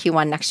or in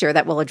Q1 next year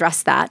that will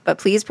address that. But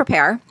please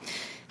prepare.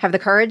 Have the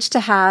courage to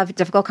have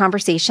difficult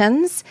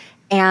conversations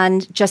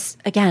and just,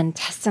 again,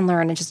 test and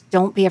learn and just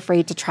don't be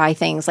afraid to try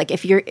things. Like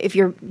if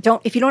you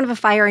don't have a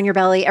fire in your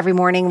belly every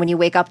morning when you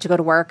wake up to go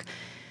to work,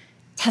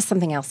 test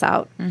something else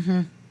out.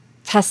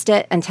 Test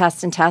it and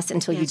test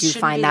until you do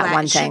find that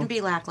one thing. It shouldn't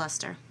be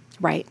lackluster.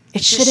 Right.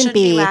 It shouldn't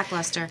be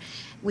lackluster.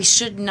 We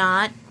should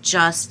not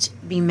just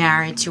be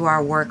married to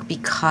our work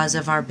because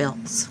of our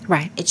bills.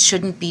 Right. It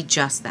shouldn't be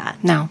just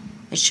that. No.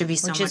 It should be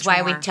so much more. Which is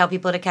why we tell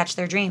people to catch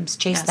their dreams,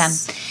 chase them.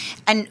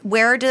 And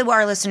where do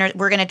our listeners,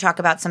 we're going to talk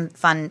about some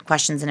fun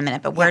questions in a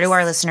minute, but where do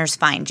our listeners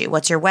find you?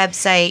 What's your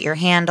website, your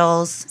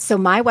handles? So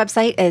my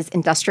website is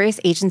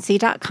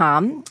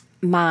industriousagency.com.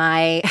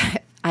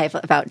 I have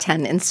about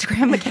 10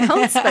 Instagram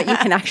accounts, but you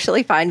can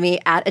actually find me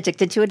at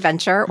Addicted to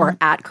Adventure or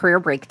at Career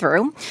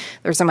Breakthrough.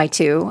 Those are my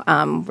two,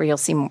 where you'll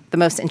see the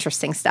most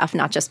interesting stuff,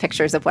 not just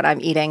pictures of what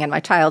I'm eating and my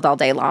child all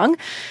day long.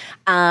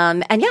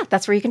 And yeah,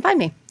 that's where you can find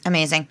me.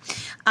 Amazing.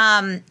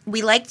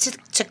 We like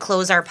to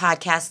close our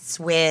podcasts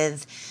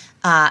with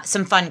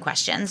some fun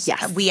questions.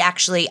 Yes. We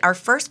actually, our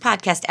first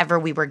podcast ever,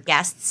 we were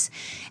guests,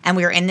 and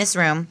we were in this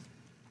room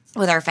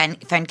with our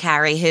friend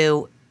Carrie,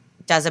 who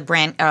does a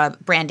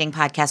branding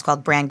podcast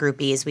called Brand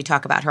Groupies. We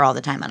talk about her all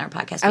the time on our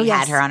podcast. We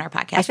had her on our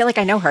podcast. I feel like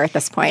I know her at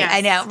this point. Yeah,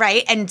 I know,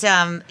 right?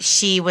 And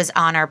she was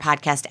on our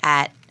podcast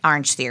at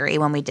Orange Theory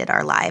when we did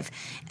our live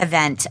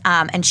event.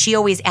 And she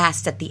always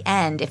asked at the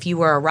end, if you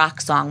were a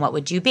rock song, what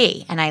would you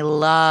be? And I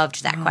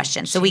loved that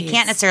question. So we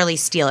can't necessarily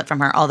steal it from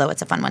her, although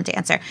it's a fun one to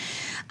answer.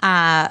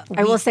 I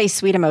will say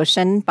Sweet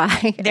Emotion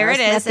by There it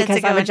is.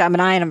 because I'm a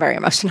Gemini and I'm very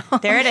emotional.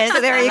 There it is.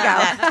 So there you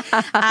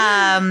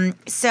go.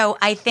 So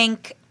I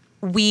think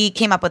we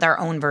came up with our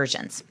own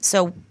versions.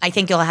 So I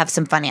think you'll have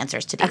some fun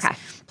answers to these. Okay.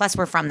 Plus,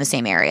 we're from the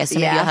same area, so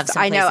maybe you'll have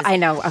some places. I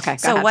know. Okay,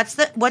 So go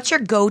ahead. what's your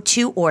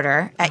go-to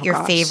order at your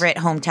gosh. favorite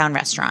hometown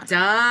restaurant?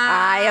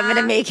 I am going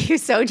to make you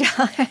so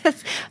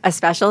jealous. A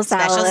special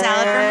salad. Special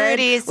salad from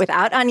Rudy's.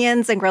 Without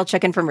onions and grilled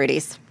chicken from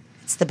Rudy's.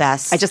 It's the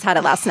best. I just had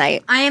it last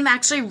night. I am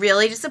actually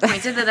really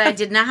disappointed that I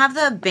did not have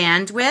the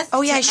bandwidth.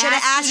 Oh, yeah, I should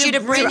have asked you to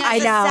bring us I a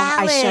know.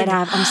 salad. I should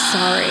have. I'm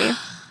sorry.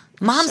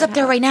 Mom's up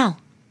there right now.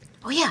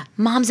 Oh yeah.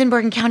 Mom's in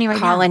Bergen County right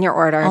now. Call in your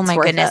order. Oh, It's my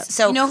worth goodness. it.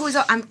 So You know who's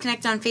I'm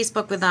connected on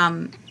Facebook with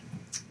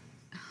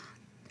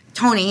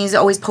Tony. He's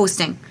always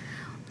posting.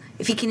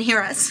 If he can hear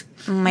us.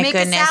 Oh my Make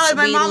goodness. a salad.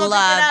 My we mom will pick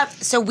love. it up.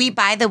 So we,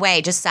 by the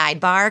way, just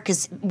sidebar,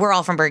 because we're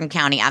all from Bergen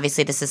County.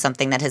 Obviously, this is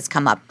something that has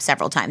come up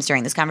several times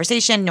during this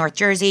conversation, North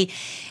Jersey.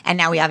 And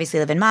now we obviously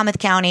live in Monmouth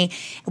County.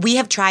 We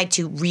have tried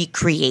to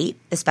recreate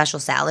the special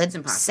salads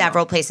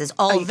several places.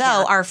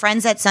 Although our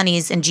friends at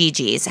Sonny's and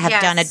Gigi's have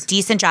done a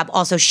decent job.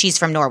 Also, she's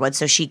from Norwood,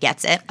 so she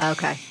gets it.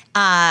 Okay.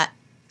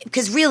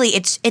 Because really,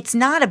 it's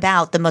not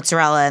about the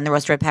mozzarella and the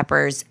roasted red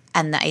peppers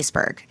and the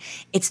iceberg.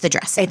 It's the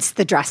dressing. It's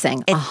the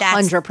dressing. That's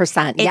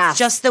 100%. It's Yes.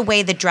 just the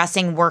way the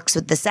dressing works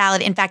with the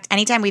salad. In fact,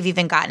 anytime we've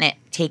even gotten it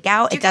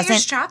takeout, Do it you get yours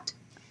doesn't. chopped?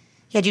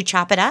 Yeah, do you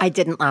chop it up? I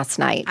didn't last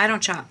night. I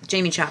don't chop.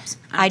 Jamie chops.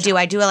 I do.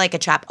 I do like a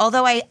chop.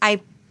 Although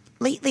I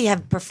lately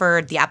have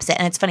preferred the opposite.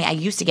 And it's funny. I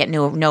used to get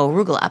no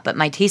arugula, but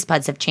my taste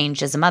buds have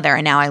changed as a mother,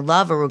 and now I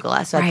love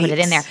arugula, so I put it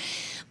in there.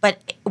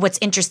 But what's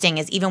interesting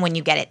is even when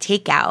you get it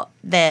takeout,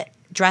 the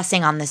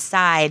dressing on the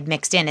side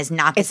mixed in is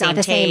not the same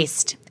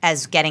taste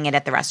as getting it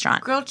at the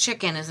restaurant. Grilled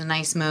chicken is a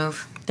nice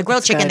move. The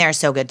grilled chicken there is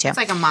so good too. It's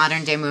like a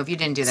modern day move. You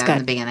didn't do that in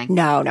the beginning.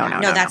 No. No,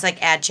 that's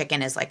like add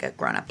chicken is like a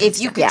grown up.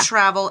 If you could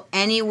travel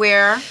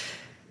anywhere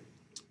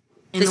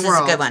in the world, this is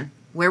a good one.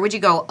 Where would you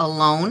go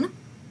alone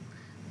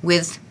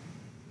with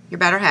your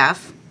better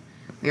half,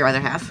 your other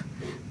half,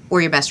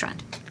 or your best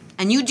friend?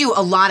 And you do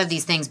a lot of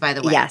these things, by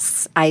the way.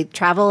 Yes. I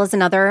travel is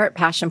another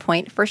passion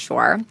point for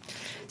sure.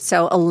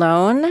 So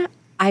alone,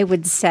 I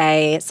would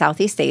say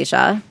Southeast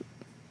Asia.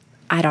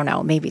 I don't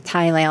know, maybe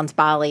Thailand,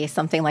 Bali,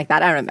 something like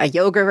that. I don't know, a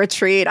yoga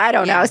retreat. I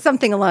don't know,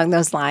 something along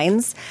those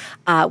lines.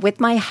 With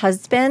my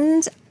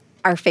husband,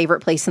 our favorite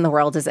place in the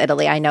world is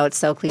Italy. I know it's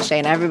so cliche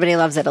and everybody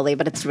loves Italy,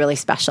 but it's really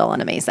special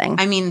and amazing.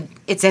 I mean,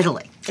 it's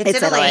Italy.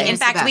 It's Italy. In It's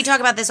the fact, we best. talk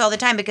about this all the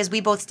time because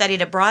we both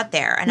studied abroad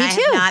there. And Me I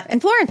too, have not in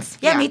Florence.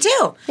 Yeah, me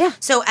too. Yeah.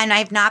 So, and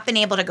I've not been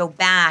able to go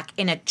back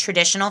in a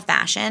traditional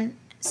fashion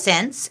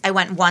since. I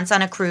went once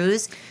on a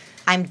cruise.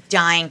 I'm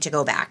dying to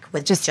go back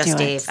with just do it.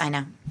 Dave. I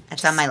know.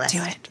 It's on my list.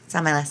 do it. It's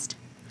on my list.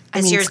 I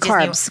mean, it's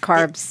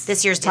carbs.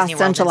 This year's Pasta Disney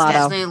World. and gelato.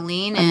 Definitely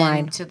lean And wine.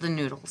 into the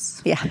noodles.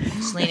 Yeah.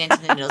 Just lean into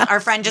the noodles. Our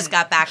friend just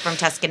got back from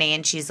Tuscany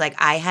and she's like,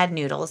 I had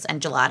noodles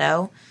and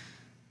gelato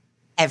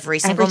every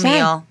single day.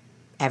 meal,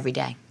 every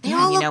day. They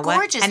all you look know what?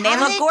 gorgeous. And they How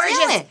do look they do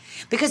gorgeous it?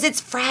 because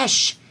it's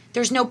fresh.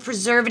 There's no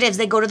preservatives.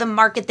 They go to the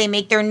market. They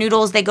make their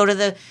noodles. They go to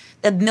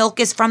the milk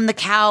is from the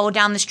cow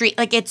down the street.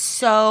 Like it's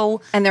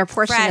so And their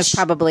portion fresh. is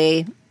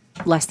probably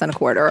less than a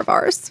quarter of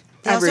ours.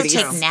 They also Rudy's.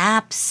 take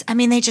naps. I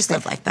mean, they just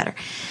live life better.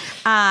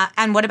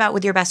 And what about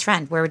with your best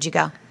friend? Where would you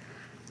go?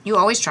 You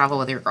always travel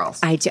with your girls.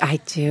 I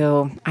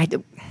do.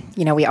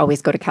 You know, we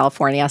always go to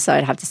California, so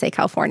I'd have to say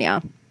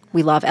California.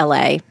 We love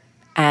LA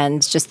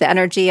and just the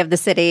energy of the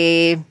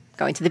city,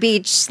 going to the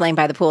beach, laying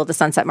by the pool at the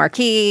Sunset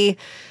Marquee,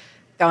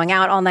 going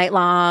out all night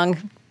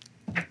long.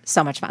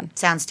 So much fun.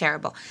 Sounds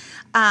terrible.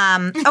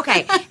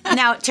 Okay.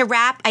 Now, to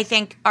wrap, I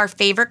think our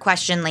favorite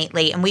question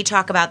lately, and we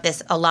talk about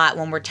this a lot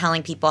when we're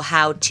telling people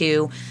how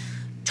to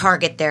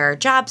target their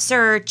job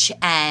search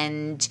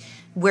and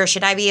where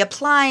should I be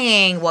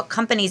applying, what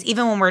companies,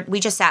 even when we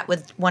just sat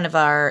with one of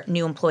our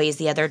new employees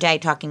the other day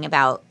talking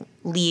about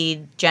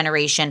lead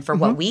generation for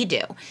what we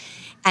do.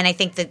 And I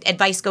think the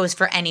advice goes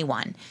for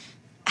anyone.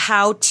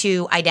 How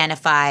to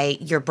identify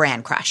your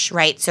brand crush,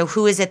 right? So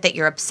who is it that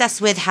you're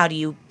obsessed with? How do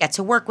you get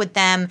to work with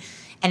them?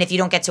 And if you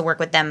don't get to work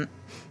with them,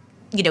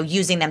 you know,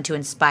 using them to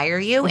inspire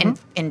you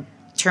in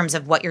terms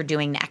of what you're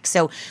doing next.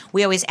 So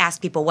we always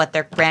ask people what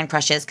their brand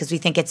crush is because we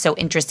think it's so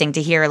interesting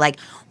to hear like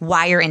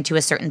why you're into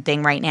a certain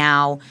thing right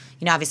now.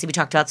 You know, obviously we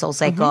talked about Soul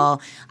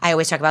Cycle. I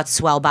always talk about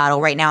Swell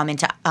Bottle. Right now I'm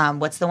into,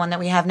 what's the one that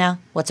we have now?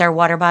 What's our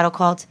water bottle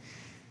called?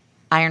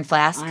 Iron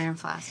Flask. Iron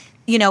Flask.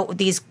 You know,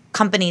 these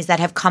companies that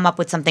have come up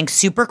with something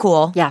super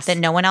cool Yes. that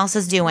no one else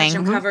is doing.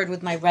 I'm covered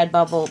with my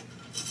Redbubble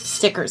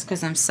stickers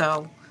because I'm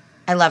so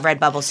I love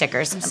Redbubble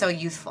stickers.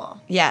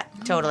 youthful. Yeah,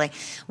 totally.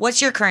 What's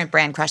your current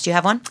brand crush? Do you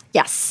have one?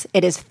 Yes,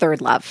 it is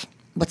Third Love.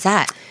 What's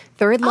that?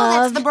 Third Oh,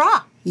 Love. that's the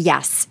bra.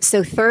 Yes.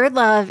 So Third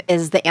Love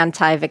is the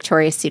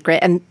anti-Victoria's Secret,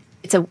 and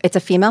it's a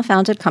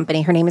female-founded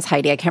company. Her name is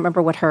Heidi. I can't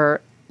remember what her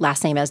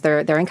last name is. They're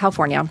in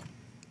California,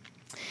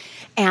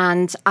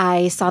 And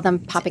I saw them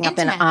popping up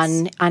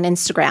on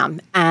Instagram,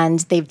 and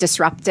they've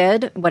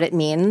disrupted what it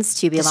means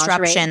to be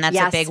Disruption, lingerie.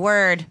 that's a big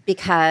word.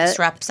 Because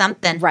disrupt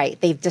something. Right.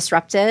 They've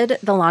disrupted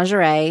the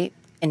lingerie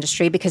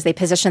industry because they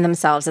position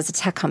themselves as a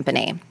tech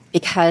company.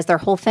 Because their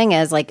whole thing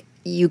is like,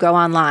 you go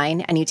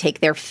online and you take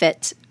their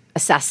fit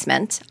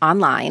assessment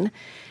online,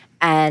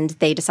 and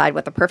they decide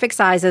what the perfect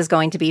size is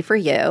going to be for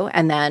you,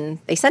 and then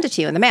they send it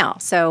to you in the mail.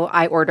 So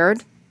I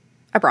ordered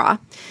a bra,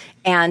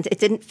 and it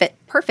didn't fit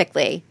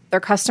perfectly. Their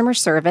customer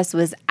service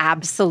was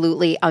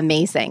absolutely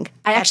amazing.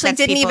 I actually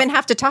didn't even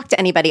have to talk to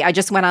anybody. I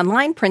just went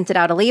online, printed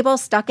out a label,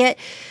 stuck it,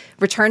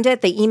 returned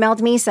it. They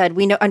emailed me, said,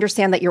 we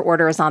understand that your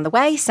order is on the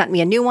way, sent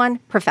me a new one,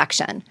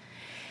 perfection.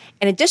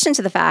 In addition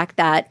to the fact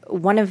that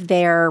one of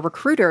their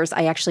recruiters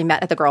I actually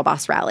met at the Girl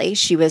Boss rally,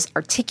 she was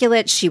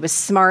articulate, she was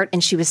smart,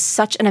 and she was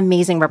such an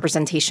amazing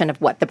representation of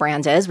what the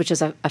brand is, which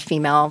is a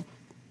female,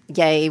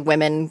 yay,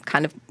 women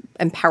kind of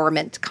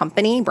empowerment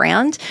company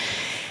brand.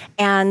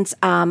 And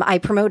I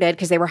promoted,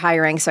 because they were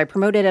hiring, so I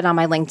promoted it on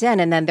my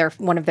LinkedIn. And then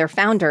one of their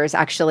founders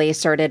actually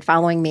started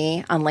following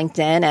me on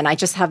LinkedIn. And I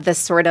just have this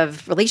sort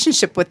of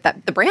relationship with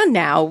the brand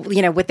now,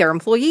 with their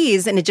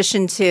employees, in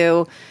addition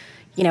to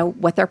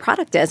what their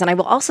product is. And I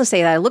will also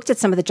say that I looked at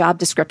some of the job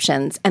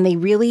descriptions, and they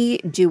really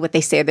do what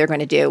they say they're going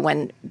to do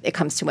when it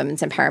comes to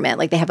women's empowerment.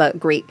 Like, they have a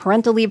great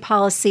parental leave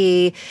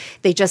policy.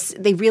 They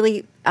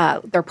really,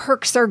 their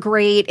perks are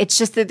great. It's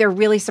just that they're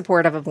really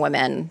supportive of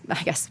women,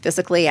 I guess,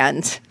 physically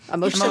and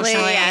emotionally.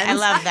 And, I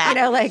love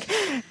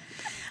that.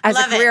 As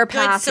a career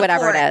path,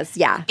 whatever it is.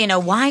 Yeah. In a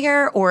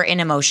wire or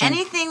in emotion.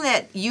 Anything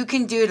that you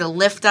can do to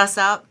lift us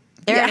up.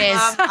 There it is.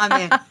 I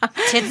mean,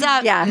 tits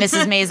up,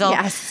 Mrs. Maisel.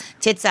 Yes.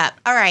 Tits up.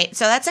 All right.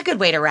 So that's a good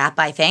way to wrap,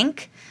 I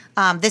think.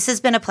 This has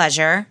been a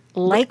pleasure.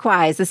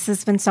 Likewise. This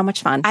has been so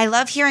much fun. I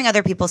love hearing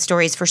other people's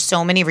stories for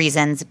so many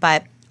reasons,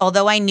 but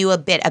although I knew a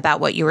bit about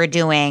what you were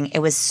doing, it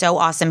was so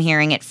awesome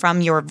hearing it from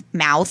your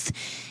mouth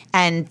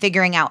and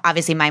figuring out,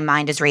 obviously my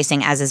mind is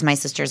racing, as is my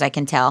sister's, I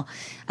can tell,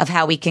 of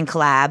how we can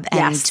collab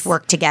and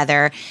work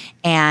together.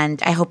 And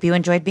I hope you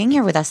enjoyed being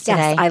here with us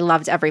today. Yes, I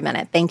loved every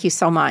minute. Thank you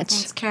so much.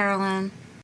 Thanks, Carolyn.